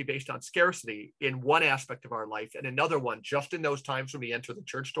anthropology based on scarcity in one aspect of our life and another one just in those times when we enter the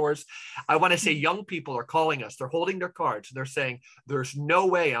church doors. I want to say young people are calling us. They're holding their cards. And they're saying, there's no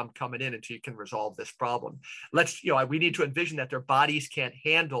way I'm coming in until you can resolve this problem. We need to envision that their bodies can't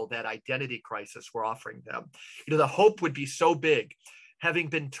handle that identity crisis we're offering them. The hope would be so big. Having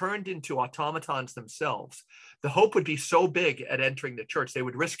been turned into automatons themselves, the hope would be so big at entering the church, they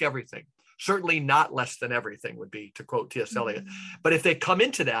would risk everything. Certainly not less than everything would be, to quote T.S. Eliot. But if they come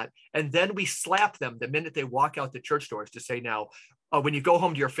into that, and then we slap them the minute they walk out the church doors to say, now, when you go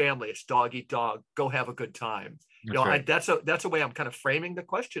home to your family, it's dog eat dog, go have a good time. That's a way I'm kind of framing the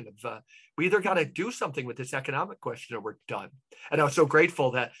question of we either got to do something with this economic question or we're done. And I was so grateful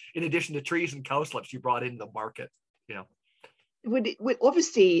that in addition to trees and cowslips, you brought in the market,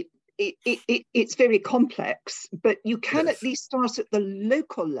 Obviously, it's very complex, but you can at least start at the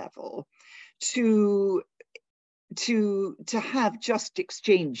local level to have just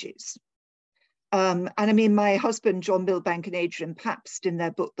exchanges. And I mean, my husband, John Milbank and Adrian Pabst, in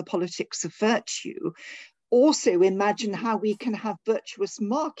their book, The Politics of Virtue, also imagine how we can have virtuous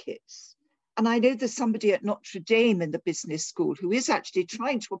markets. And I know there's somebody at Notre Dame in the business school who is actually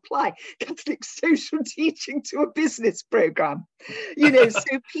trying to apply Catholic social teaching to a business program. So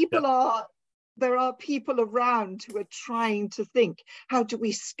there are people around who are trying to think, how do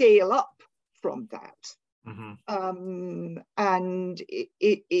we scale up from that? And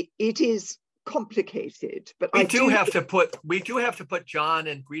it is complicated, but we do have to put John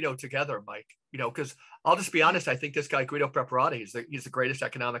and Guido together, Mike. Because I'll just be honest, I think this guy Guido Preparati, he's the greatest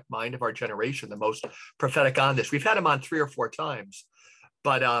economic mind of our generation, the most prophetic on this. We've had him on 3 or 4 times,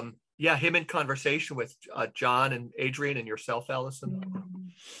 but yeah, him in conversation with John and Adrian and yourself, Alison.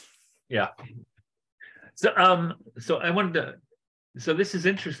 Yeah. So I wanted to. So this is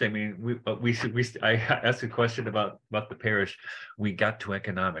interesting. I mean, I asked a question about the parish. We got to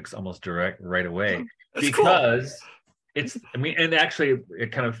economics almost right away. That's because cool. It's. I mean, and actually,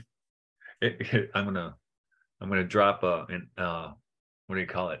 it kind of. I'm gonna drop what do you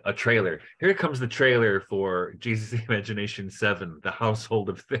call it? A trailer. Here comes the trailer for Jesus Imagination 7, The Household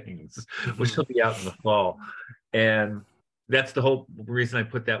of Things, which will be out in the fall, and that's the whole reason I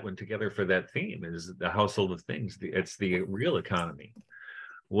put that one together for that theme is the household of things. It's the real economy.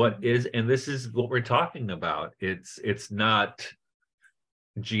 And this is what we're talking about. It's not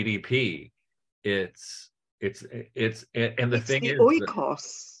GDP. It's and the thing is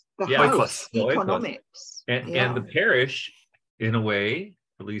oikos, the house, the economics. And the parish, in a way,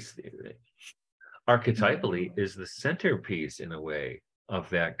 at least archetypally, is the centerpiece in a way of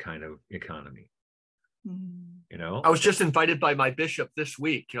that kind of economy. I was just invited by my bishop this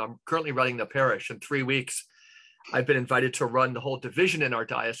week. I'm currently running the parish. In 3 weeks, I've been invited to run the whole division in our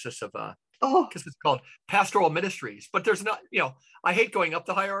diocese of because it's called pastoral ministries. But there's not, I hate going up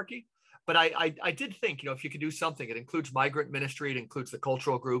the hierarchy, but I did think, if you could do something, it includes migrant ministry, it includes the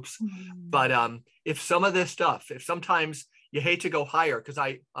cultural groups. But if some of this stuff, if sometimes you hate to go higher, because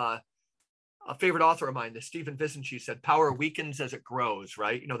a favorite author of mine, the Stephen Vincent, said, power weakens as it grows,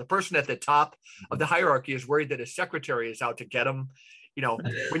 right? The person at the top of the hierarchy is worried that his secretary is out to get him.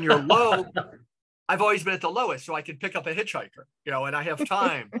 When you're low, I've always been at the lowest, so I can pick up a hitchhiker, and I have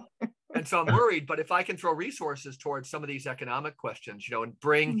time. And so I'm worried, but if I can throw resources towards some of these economic questions, and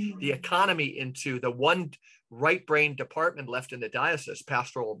bring the economy into the one right brain department left in the diocese,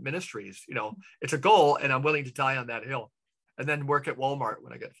 pastoral ministries, it's a goal, and I'm willing to die on that hill. And then work at Walmart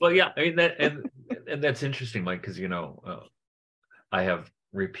when I get. Well, yeah, I mean that, and that's interesting, Mike, because I have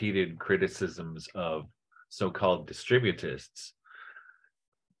repeated criticisms of so-called distributists,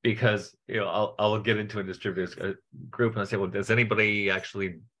 because I'll get into a distributors group and I say, well, does anybody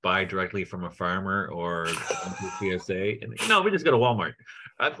actually buy directly from a farmer or CSA? And no, we just go to Walmart.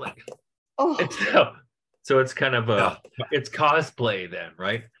 I'm like, so it's kind of it's cosplay then,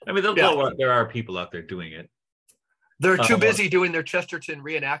 right? I mean, there are people out there doing it. They're too busy doing their Chesterton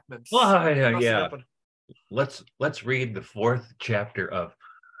reenactments. Yeah. Let's read the 4th chapter of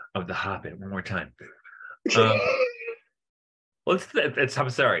The Hobbit one more time. I'm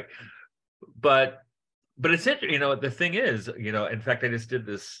sorry, but it's interesting. The thing is, in fact, I just did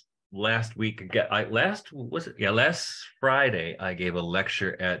this last week again. Last Friday, I gave a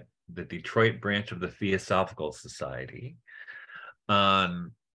lecture at the Detroit branch of the Theosophical Society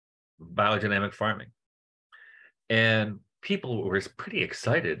on biodynamic farming. And people were pretty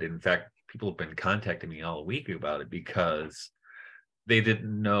excited. In fact, people have been contacting me all week about it because they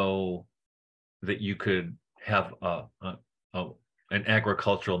didn't know that you could have an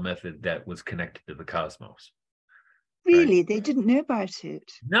agricultural method that was connected to the cosmos. Really? Right? They didn't know about it?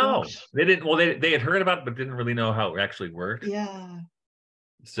 No, they didn't. Well, they had heard about it, but didn't really know how it actually worked. Yeah.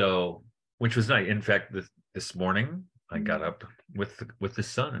 So, which was nice. In fact, this morning, I got up with the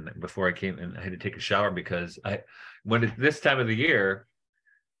sun, and before I came, and I had to take a shower because this time of the year,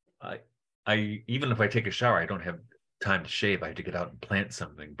 I even if I take a shower, I don't have time to shave. I have to get out and plant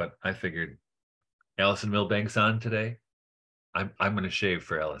something. But I figured, Alison Milbank's on today. I'm going to shave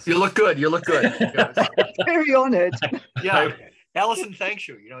for Alison. You look good. Very honored. Yeah, Alison thanks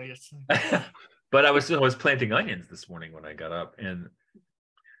you. But I was planting onions this morning when I got up, and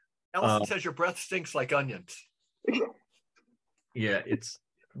Alison says your breath stinks like onions. Yeah, it's.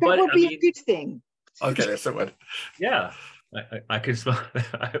 That would be a good thing. Okay, that's a good. Yeah, I can smell.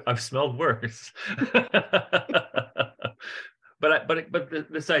 I've smelled worse. But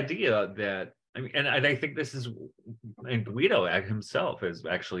this idea that and I think this is, and Guido himself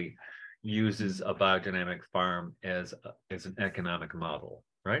actually uses a biodynamic farm as an economic model,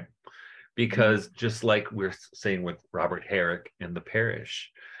 right? Because just like we're saying with Robert Herrick and the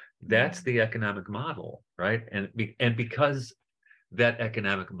parish, that's the economic model, right? And because that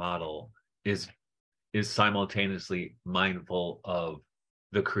economic model is simultaneously mindful of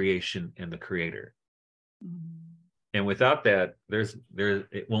the creation and the creator. And without that,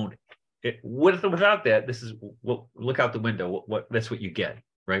 without that, this is look out the window. That's what you get,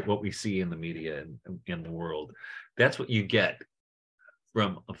 right? What we see in the media and in the world, that's what you get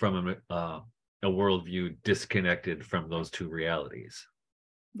from a worldview disconnected from those two realities.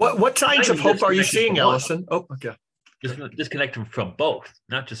 What signs of hope are you seeing, Alison? Oh, okay. Disconnect from both,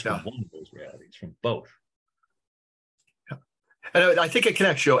 not just from Yeah. one of those realities, from both. Yeah. And I think it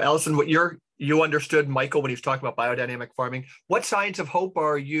connects, you. Alison, what you understood Michael when he was talking about biodynamic farming. What signs of hope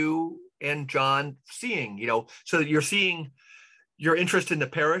are you and John seeing? So that you're seeing your interest in the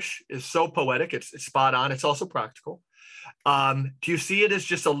parish is so poetic. It's spot on. It's also practical. Do you see it as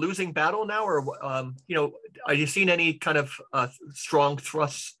just a losing battle now, or are you seeing any kind of strong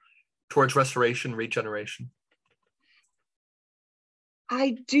thrusts towards restoration, regeneration?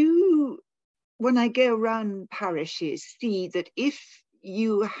 I do, when I go around parishes, see that if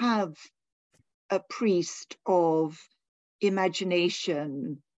you have a priest of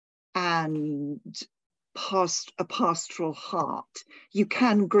imagination and a pastoral heart, you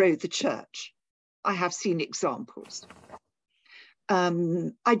can grow the church. I have seen examples.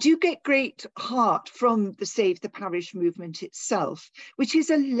 I do get great heart from the Save the Parish movement itself, which is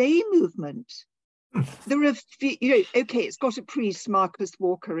a lay movement. There are, okay, it's got a priest, Marcus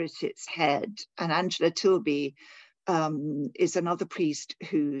Walker, at its head, and Angela Tilby is another priest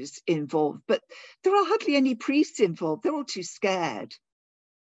who's involved, but there are hardly any priests involved. They're all too scared.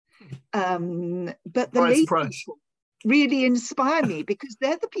 But the lay people really inspire me, because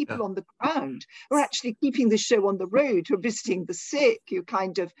they're the people on the ground who are actually keeping the show on the road, who are visiting the sick, who are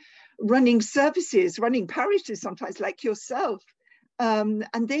kind of running services, running parishes sometimes, like yourself. And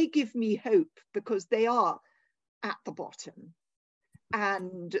they give me hope, because they are at the bottom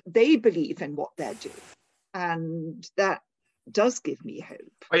and they believe in what they're doing. And that does give me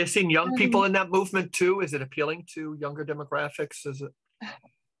hope. Are you seeing young people in that movement too? Is it appealing to younger demographics? Is it?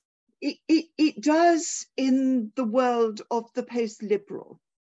 It does in the world of the post-liberal.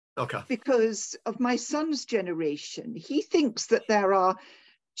 Okay. Because of my son's generation, he thinks that there are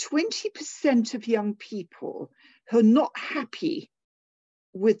 20% of young people who are not happy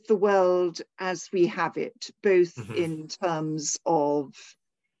with the world as we have it, both in terms of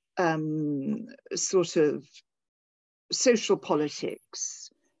sort of social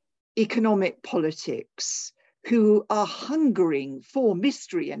politics, economic politics, who are hungering for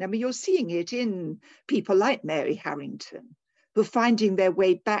mystery. And I mean, you're seeing it in people like Mary Harrington, who are finding their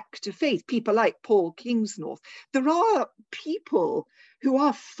way back to faith, people like Paul Kingsnorth. There are people who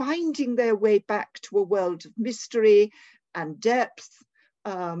are finding their way back to a world of mystery and depth,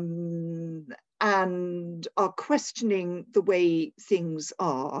 and are questioning the way things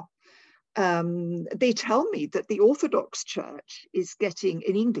are. They tell me that the Orthodox Church is getting,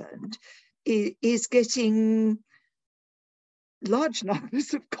 in England, is getting large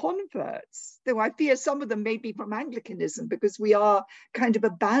numbers of converts, though I fear some of them may be from Anglicanism, because we are kind of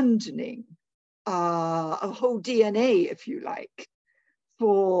abandoning a whole DNA, if you like,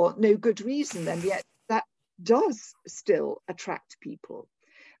 for no good reason, and yet that does still attract people.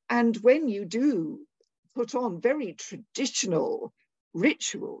 And when you do put on very traditional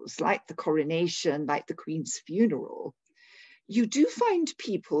rituals like the coronation, like the Queen's funeral, you do find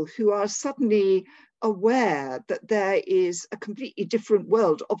people who are suddenly aware that there is a completely different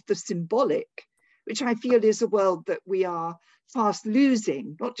world of the symbolic, which I feel is a world that we are fast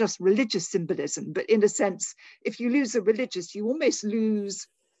losing, not just religious symbolism, but in a sense, if you lose a religious, you almost lose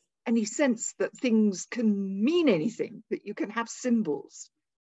any sense that things can mean anything, that you can have symbols.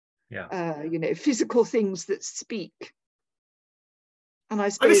 Yeah. Physical things that speak. And I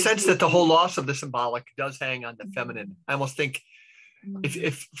have a sense that the whole loss of the symbolic does hang on the feminine. I almost think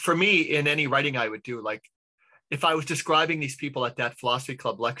if for me, in any writing I would do, like if I was describing these people at that philosophy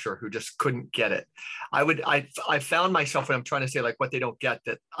club lecture who just couldn't get it, I found myself when I'm trying to say like what they don't get,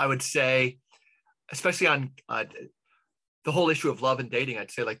 that I would say, especially on the whole issue of love and dating,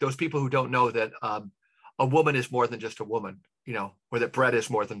 I'd say like those people who don't know that a woman is more than just a woman, or that bread is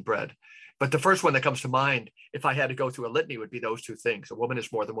more than bread. But the first one that comes to mind, if I had to go through a litany, would be those two things. A woman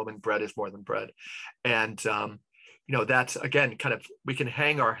is more than woman, bread is more than bread. And, that's, again, kind of, we can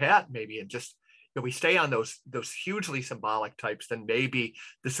hang our hat maybe and just, we stay on those hugely symbolic types, then maybe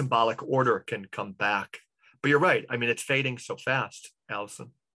the symbolic order can come back. But you're right. I mean, it's fading so fast,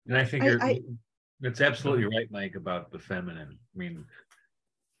 Alison. And I think that's absolutely right, Mike, about the feminine. I mean,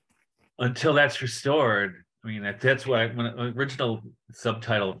 until that's restored, I mean, that's why when the original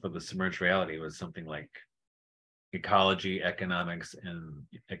subtitle for the Submerged Reality was something like Ecology, Economics, and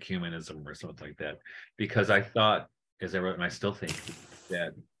Ecumenism or something like that. Because I thought, as I wrote, and I still think,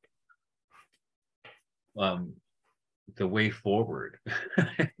 that the way forward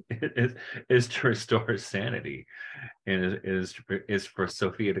is to restore sanity, and is for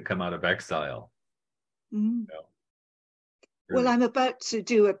Sophia to come out of exile. Well, I'm about to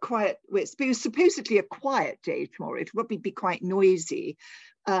do a quiet, well, it's supposedly a quiet day tomorrow. It'll probably be quite noisy,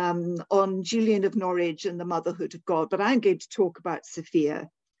 on Julian of Norwich and the motherhood of God. But I'm going to talk about Sophia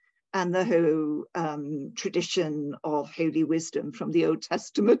and the whole tradition of holy wisdom from the Old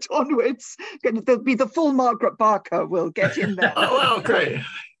Testament onwards. There'll be the full Margaret Barker will get in there. Oh, wow, great.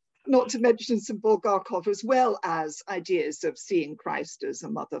 Not to mention some Bulgakov, as well as ideas of seeing Christ as a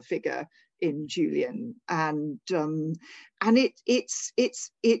mother figure in Julian, and it's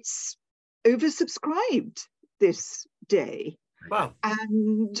oversubscribed this day. Wow.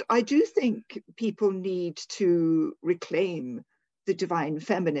 And I do think people need to reclaim the divine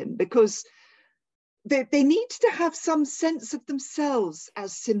feminine, because they need to have some sense of themselves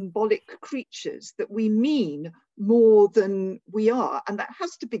as symbolic creatures, that we mean more than we are. And that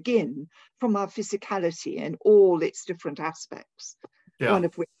has to begin from our physicality in all its different aspects, one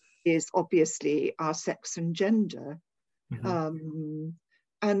of which is obviously our sex and gender. And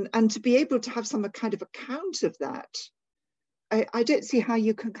to be able to have some kind of account of that, I don't see how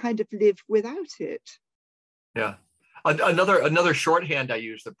you can kind of live without it. Yeah. Another shorthand I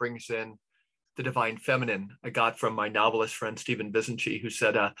use that brings in the divine feminine, I got from my novelist friend Stephen Vizinci, who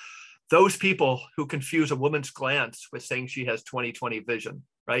said, those people who confuse a woman's glance with saying she has 20/20 vision,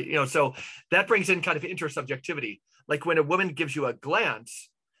 right? So that brings in kind of intersubjectivity. Like when a woman gives you a glance,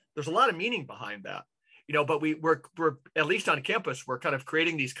 there's a lot of meaning behind that, but we're at least on campus, we're kind of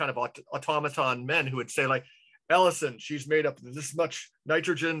creating these kind of automaton men who would say, like, Alison, she's made up of this much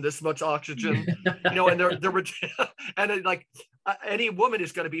nitrogen, this much oxygen, and any woman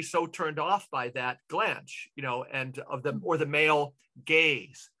is going to be so turned off by that glance, and of the, or the male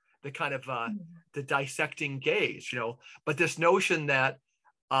gaze, the kind of the dissecting gaze, but this notion that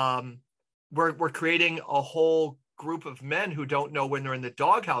we're creating a whole group of men who don't know when they're in the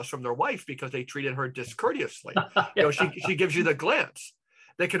doghouse from their wife because they treated her discourteously. She gives you the glance.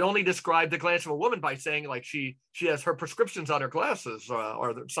 They can only describe the glance of a woman by saying, like, she has her prescriptions on her glasses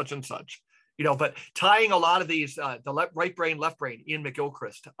or such and such, but tying a lot of these, the right brain, left brain, Ian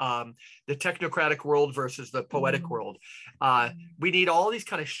McGilchrist, the technocratic world versus the poetic world. We need all these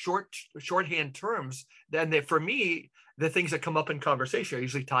kind of shorthand terms. Then for me, the things that come up in conversation are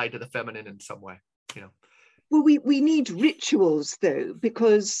usually tied to the feminine in some way, Well, we need rituals, though,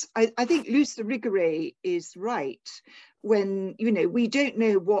 because I think Luce Rigore is right when, we don't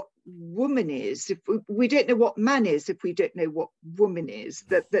know what woman is, if we don't know what man is, if we don't know what woman is,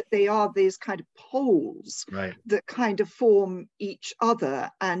 that they are these kind of poles, right, that kind of form each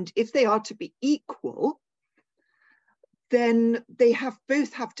other. And if they are to be equal, then they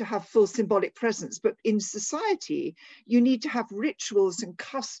both have to have full symbolic presence. But in society, you need to have rituals and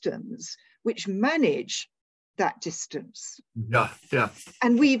customs which manage that distance. Yeah.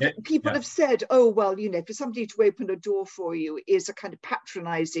 And people have said, oh, well, for somebody to open a door for you is a kind of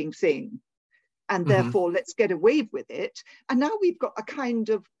patronizing thing, and therefore let's get away with it. And now we've got a kind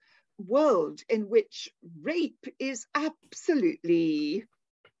of world in which rape is absolutely,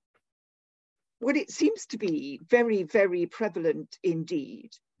 well, it seems to be very, very prevalent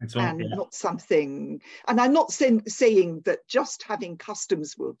indeed. Not something, and I'm not saying that just having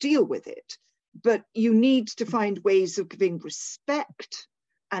customs will deal with it, but you need to find ways of giving respect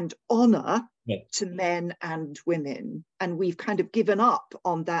and honor to men and women. And we've kind of given up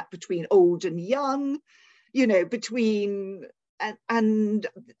on that between old and young, and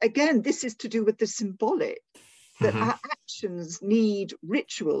again, this is to do with the symbolic, that our actions need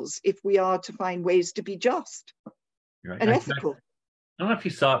rituals if we are to find ways to be just and ethical. I don't know if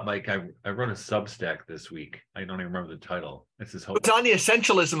you saw it, Mike. I wrote a Substack this week. I don't even remember the title. It's on the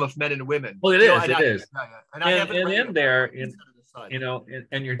essentialism of men and women. Well, it is. It is. And I haven't read in there,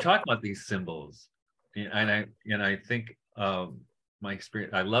 and you're talking about these symbols, and I think my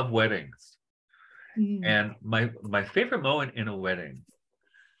experience. I love weddings, and my favorite moment in a wedding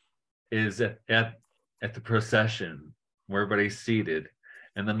is at the procession where everybody's seated,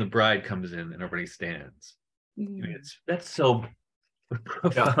 and then the bride comes in and everybody stands. That's so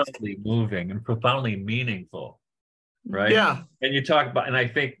profoundly moving and profoundly meaningful, right? Yeah. And you talk about, and I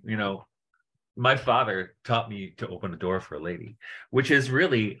think, my father taught me to open a door for a lady, which is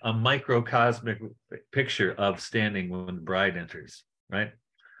really a microcosmic picture of standing when the bride enters, right?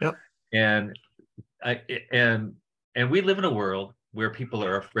 Yep. And we live in a world where people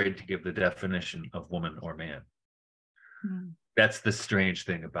are afraid to give the definition of woman or man. That's the strange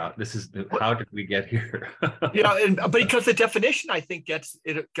thing about this. Is how did we get here? But because the definition, I think, it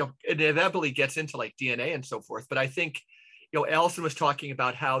inevitably gets into like DNA and so forth. But I think, Alison was talking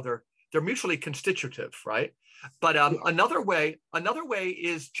about how they're mutually constitutive, right? But another way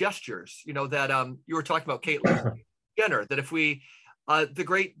is gestures. That you were talking about, Caitlin. Jenner, that if we, the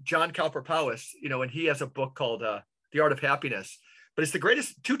great John Cowper Powys, and he has a book called The Art of Happiness, but it's the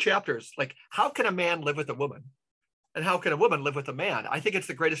greatest 2 chapters. Like, how can a man live with a woman? And how can a woman live with a man? I think it's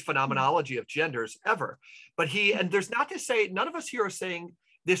the greatest phenomenology of genders ever. But and there's not to say, none of us here are saying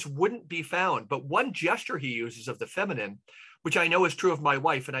this wouldn't be found, but one gesture he uses of the feminine, which I know is true of my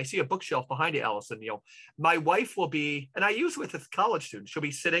wife, and I see a bookshelf behind you, Alison, my wife will be, and I use with college students, she'll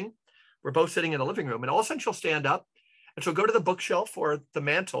be sitting, we're both sitting in the living room, and all of a sudden she'll stand up and she'll go to the bookshelf or the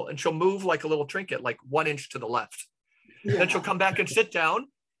mantle and she'll move like a little trinket, like 1 inch to the left. Yeah. Then she'll come back and sit down,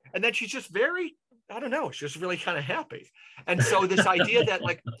 and then she's just very, I don't know, she's just really kind of happy. And so this idea that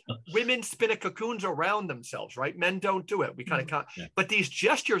like women spin a cocoons around themselves, right? Men don't do it. We kind of, but these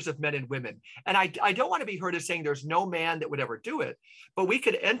gestures of men and women, and I don't want to be heard as saying there's no man that would ever do it, but we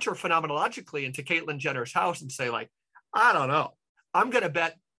could enter phenomenologically into Caitlyn Jenner's house and say like, I don't know, I'm going to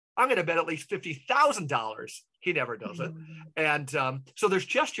bet at least $50,000 he never does it. And so there's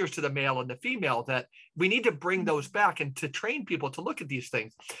gestures to the male and the female that we need to bring those back and to train people to look at these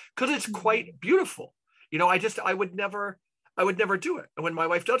things, because it's quite beautiful. I would never do it. And when my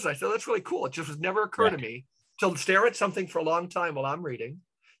wife does it, I say, that's really cool. It just would never occur to me to stare at something for a long time while I'm reading,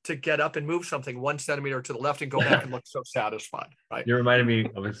 to get up and move something 1 centimeter to the left and go back and look so satisfied. Right. You reminded me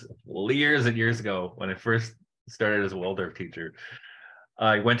of years and years ago when I first started as a Waldorf teacher.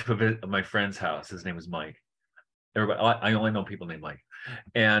 I went to visit my friend's house. His name was Mike. I only know people named Mike.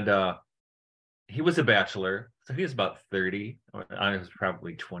 And he was a bachelor. So he was about 30. I was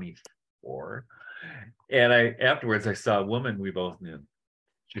probably 24. And afterwards I saw a woman we both knew.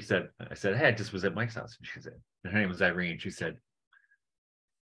 I said, hey, I just was at Mike's house. And she said, her name was Irene. She said,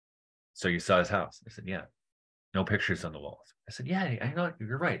 so you saw his house? I said, yeah. No pictures on the walls. I said, yeah, I know,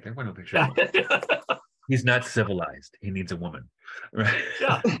 you're right. There were no pictures on the walls. He's not civilized. He needs a woman. Right.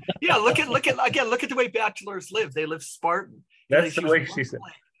 Yeah. Look at the way bachelors live. They live Spartan. That's the way she said.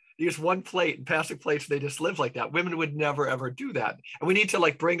 They use one plate and plastic plates. They just live like that. Women would never, ever do that. And we need to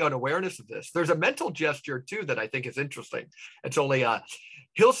like bring on awareness of this. There's a mental gesture too that I think is interesting. It's only,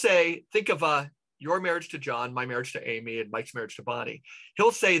 he'll say, think of your marriage to John, my marriage to Amy, and Mike's marriage to Bonnie.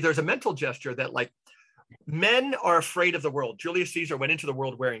 He'll say there's a mental gesture that like, men are afraid of the world. Julius Caesar went into the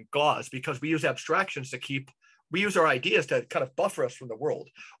world wearing gauze because we use abstractions we use our ideas to kind of buffer us from the world.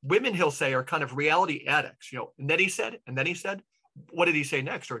 Women, he'll say, are kind of reality addicts, and then he said, what did he say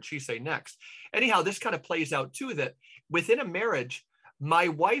next? Or did she say next? Anyhow, this kind of plays out too, that within a marriage, my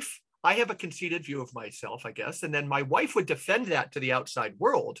wife, I have a conceited view of myself, I guess. And then my wife would defend that to the outside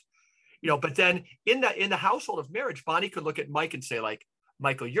world, but then in the household of marriage, Bonnie could look at Mike and say like,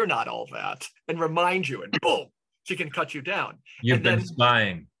 Michael, you're not all that, and remind you, and boom, she can cut you down. You've been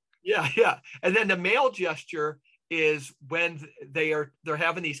spying. Yeah. And then the male gesture is when they're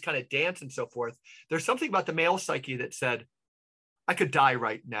having these kind of dance and so forth. There's something about the male psyche that said, I could die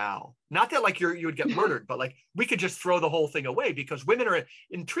right now. Not that like you would get murdered, but like we could just throw the whole thing away, because women are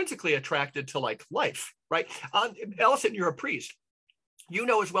intrinsically attracted to like life, right? Alison, you're a priest. You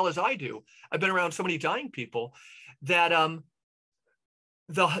know as well as I do. I've been around so many dying people that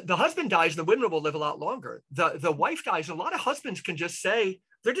the husband dies and the women will live a lot longer. The wife dies. A lot of husbands can just say,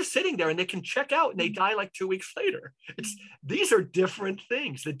 they're just sitting there and they can check out and they die like 2 weeks later. These are different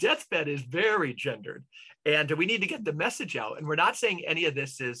things. The deathbed is very gendered, and we need to get the message out. And we're not saying any of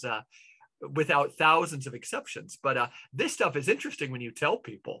this is without thousands of exceptions, but this stuff is interesting when you tell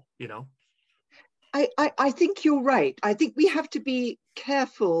people, I think you're right. I think we have to be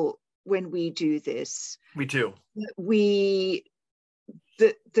careful when we do this. We do. We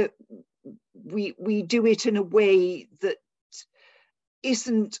do it in a way that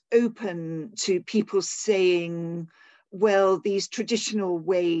isn't open to people saying, well, these traditional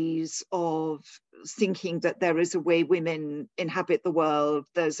ways of thinking that there is a way women inhabit the world,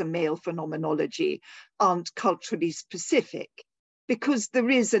 there's a male phenomenology, aren't culturally specific, because there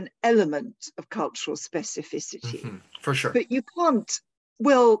is an element of cultural specificity. For sure. But you can't,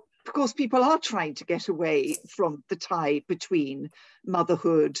 well, of course, people are trying to get away from the tie between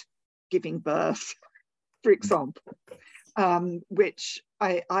motherhood, giving birth, for example, which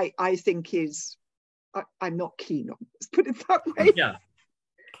I think is, I'm not keen on. Let's put it that way. Yeah.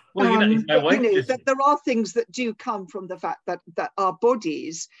 Well, my wife that there are things that do come from the fact that our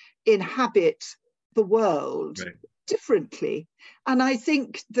bodies inhabit the world differently. And I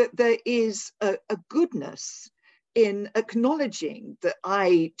think that there is a goodness in acknowledging that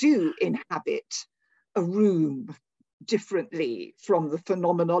I do inhabit a room differently from the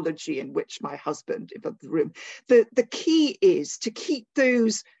phenomenology in which my husband inhabits the room. The key is to keep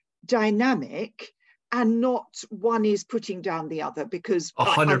those dynamic and not one is putting down the other, because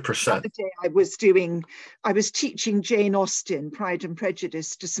 100%. The other day I was teaching Jane Austen, Pride and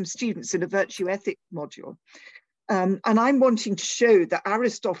Prejudice, to some students in a virtue ethics module. And I'm wanting to show that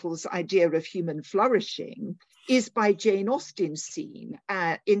Aristotle's idea of human flourishing is by Jane Austen seen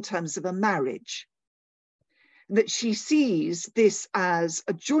in terms of a marriage. That she sees this as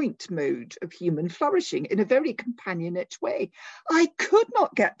a joint mode of human flourishing in a very companionate way. I could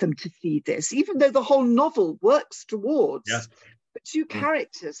not get them to see this, even though the whole novel works towards the two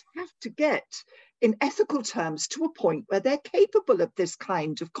characters have to get, in ethical terms, to a point where they're capable of this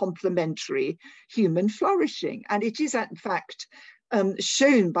kind of complementary human flourishing. And it is, in fact,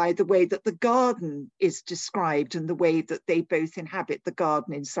 shown by the way that the garden is described and the way that they both inhabit the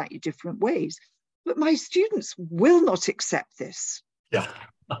garden in slightly different ways. But my students will not accept this. Yeah.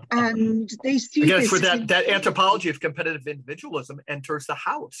 And they see again, this. It's where that anthropology of competitive individualism enters the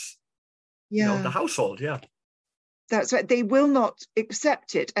house. Yeah. You know, the household, yeah. That's right. They will not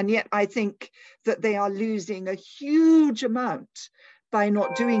accept it. And yet I think that they are losing a huge amount by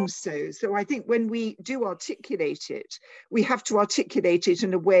not doing so. So I think when we do articulate it, we have to articulate it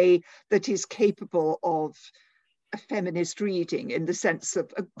in a way that is capable of a feminist reading, in the sense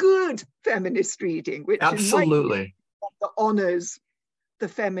of a good feminist reading, which absolutely honors the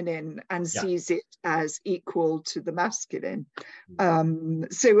feminine and sees it as equal to the masculine.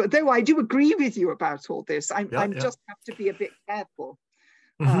 So though I do agree with you about all this, I just have to be a bit careful.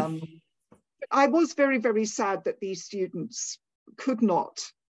 I was very, very sad that these students could not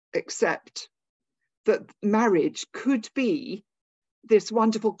accept that marriage could be this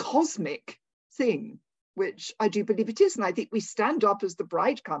wonderful cosmic thing, which I do believe it is. And I think we stand up as the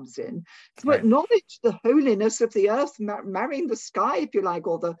bride comes in to acknowledge the holiness of the earth, marrying the sky, if you like,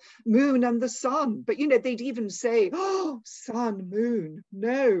 or the moon and the sun. But, you know, they'd even say, oh, sun, moon,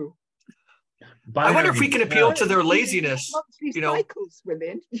 no. I wonder if we can appeal to their laziness. You know, cycles,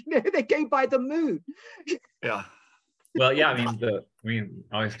 women, you know, they go by the moon. Yeah. Well, yeah, I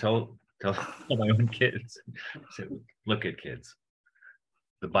always tell my own kids, say, look at kids.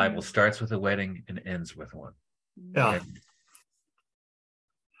 The Bible starts with a wedding and ends with one. Yeah, okay?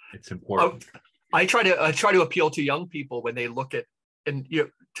 It's important. I try to appeal to young people when they look at, and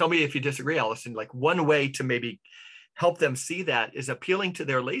tell me if you disagree, Alison. Like, one way to maybe help them see that is appealing to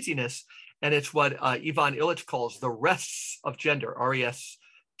their laziness, and it's what Ivan Illich calls the rests of gender,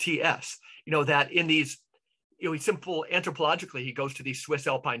 R-E-S-T-S. You know, that in these, simple anthropologically, he goes to these Swiss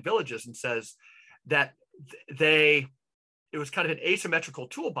alpine villages and says that it was kind of an asymmetrical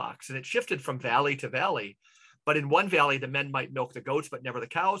toolbox, and it shifted from valley to valley. But in one valley, the men might milk the goats, but never the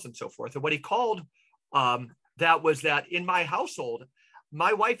cows, and so forth. And what he called that was that in my household,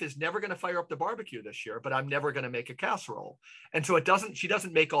 my wife is never going to fire up the barbecue this year, but I'm never going to make a casserole. And so she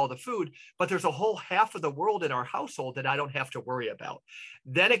doesn't make all the food, but there's a whole half of the world in our household that I don't have to worry about.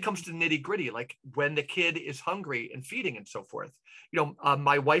 Then it comes to nitty gritty, like when the kid is hungry and feeding and so forth.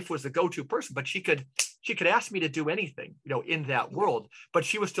 My wife was the go-to person, but she could ask me to do anything, in that world, but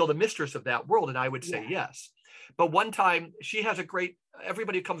she was still the mistress of that world. And I would say yes. But one time she has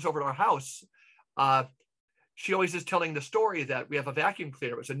everybody who comes over to our house, she always is telling the story that we have a vacuum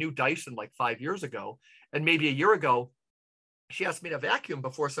cleaner. It was a new Dyson like 5 years ago. And maybe a year ago, she asked me to vacuum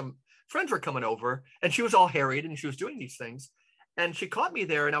before some friends were coming over, and she was all harried and she was doing these things. And she caught me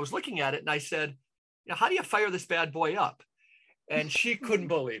there and I was looking at it and I said, how do you fire this bad boy up? And she couldn't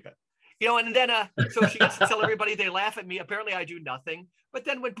believe it. And then, so she gets to tell everybody, they laugh at me. Apparently I do nothing. But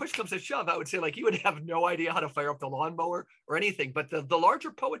then when push comes to shove, I would say, like, you would have no idea how to fire up the lawnmower or anything. But the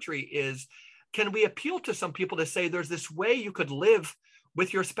larger poetry is, can we appeal to some people to say there's this way you could live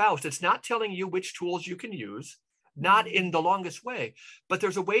with your spouse? It's not telling you which tools you can use, not in the longest way, but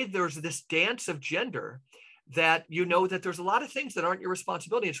there's this dance of gender that that there's a lot of things that aren't your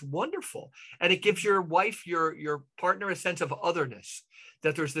responsibility. It's wonderful. And it gives your wife, your partner, a sense of otherness,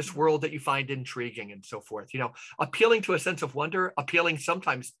 that there's this world that you find intriguing and so forth. Appealing to a sense of wonder, appealing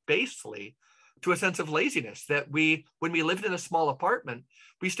sometimes basely to a sense of laziness, that when we lived in a small apartment,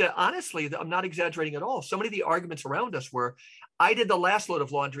 we used to, honestly, I'm not exaggerating at all, so many of the arguments around us were, I did the last load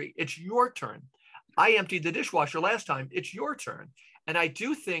of laundry, it's your turn. I emptied the dishwasher last time, it's your turn. And I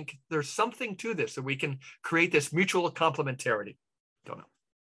do think there's something to this, that we can create this mutual complementarity. Don't know.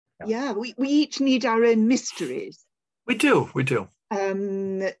 Yeah, we each need our own mysteries. We do.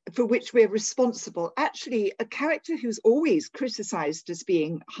 For which we're responsible. Actually, a character who's always criticized as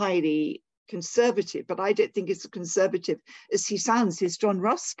being highly conservative, but I don't think it's as conservative as he sounds, is John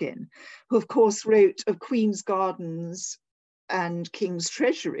Ruskin, who of course wrote of Queen's Gardens and King's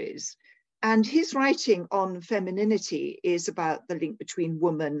Treasuries. And his writing on femininity is about the link between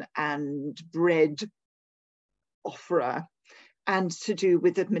woman and bread offerer and to do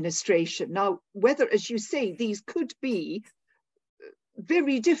with administration. Now, whether, as you say, these could be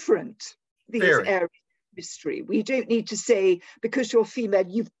very different, these areas of mystery. We don't need to say, because you're female,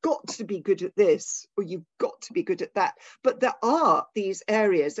 you've got to be good at this, or you've got to be good at that. But there are these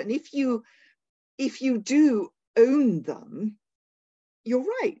areas, and if you do own them, you're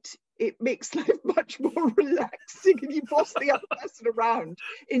right. It makes life much more relaxing and you boss the other person around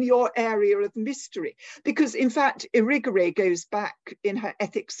in your area of mystery. Because in fact, Irigaray goes back in her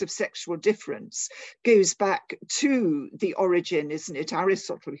Ethics of Sexual Difference, goes back to the origin, isn't it,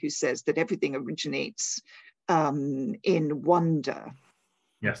 Aristotle, who says that everything originates in wonder.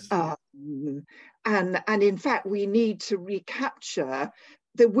 Yes. And in fact, we need to recapture.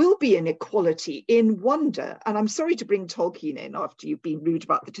 There will be inequality in wonder. And I'm sorry to bring Tolkien in after you've been rude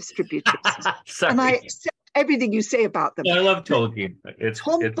about the distributives. And I accept everything you say about them. I love Tolkien.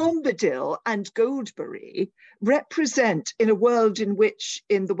 Tom Bombadil and Goldberry represent, in a world in which,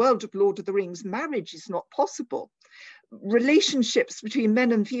 in the world of Lord of the Rings, marriage is not possible. Relationships between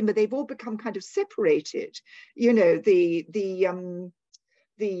men and female, they've all become kind of separated. You know, the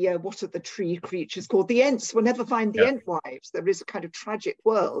what are the tree creatures called? The Ents will never find the Entwives. There is a kind of tragic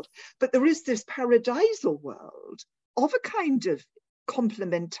world, but there is this paradisal world of a kind of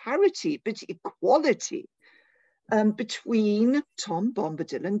complementarity, but equality between Tom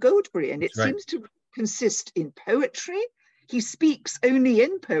Bombadil and Goldberry. And it seems to consist in poetry. He speaks only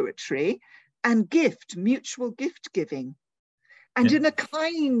in poetry, and mutual gift giving. And in a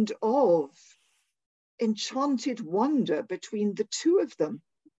kind of enchanted wonder between the two of them.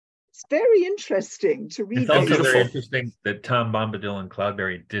 It's very interesting to read. It's also very interesting that Tom Bombadil and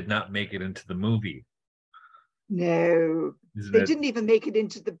Cloudberry did not make it into the movie. No, they didn't even make it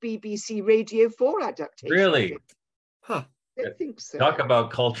into the BBC Radio 4 adaptation. Really? Huh. I don't think so. Talk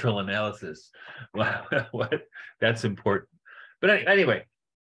about cultural analysis. Wow, that's important. But anyway,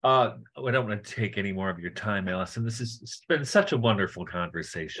 I don't want to take any more of your time, Alison. It's been such a wonderful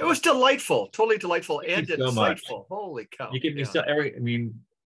conversation. It was delightful, totally delightful, and Thank you so insightful. much. Holy cow! You give me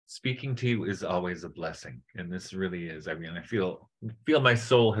speaking to you is always a blessing, and this really is. I mean, I feel my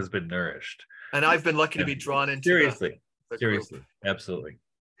soul has been nourished, and I've been lucky to be drawn into seriously, group. Absolutely.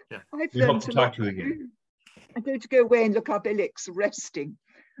 Yeah, I've We hope learned to a talk lot to you again. I'm going to go away and look up Illick's resting.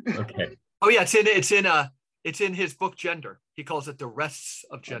 Okay. Oh yeah, it's in his book Gender. He calls it the rests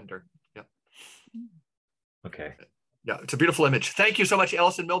of gender. Yeah. Okay. Yeah, it's a beautiful image. Thank you so much,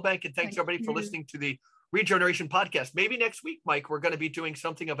 Alison Milbank, and thanks everybody for listening to the Regeneration Podcast. Maybe next week, Mike, we're going to be doing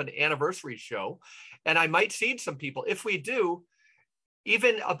something of an anniversary show, and I might seed some people. If we do,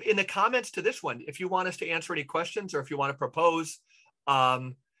 even in the comments to this one, if you want us to answer any questions or if you want to propose,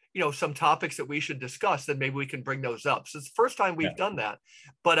 some topics that we should discuss, then maybe we can bring those up. So it's the first time we've done that.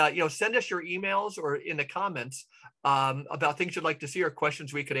 But, send us your emails or in the comments about things you'd like to see or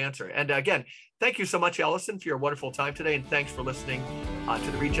questions we could answer. And again, thank you so much, Alison, for your wonderful time today. And thanks for listening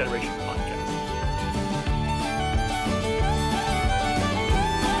to the Regeneration Podcast.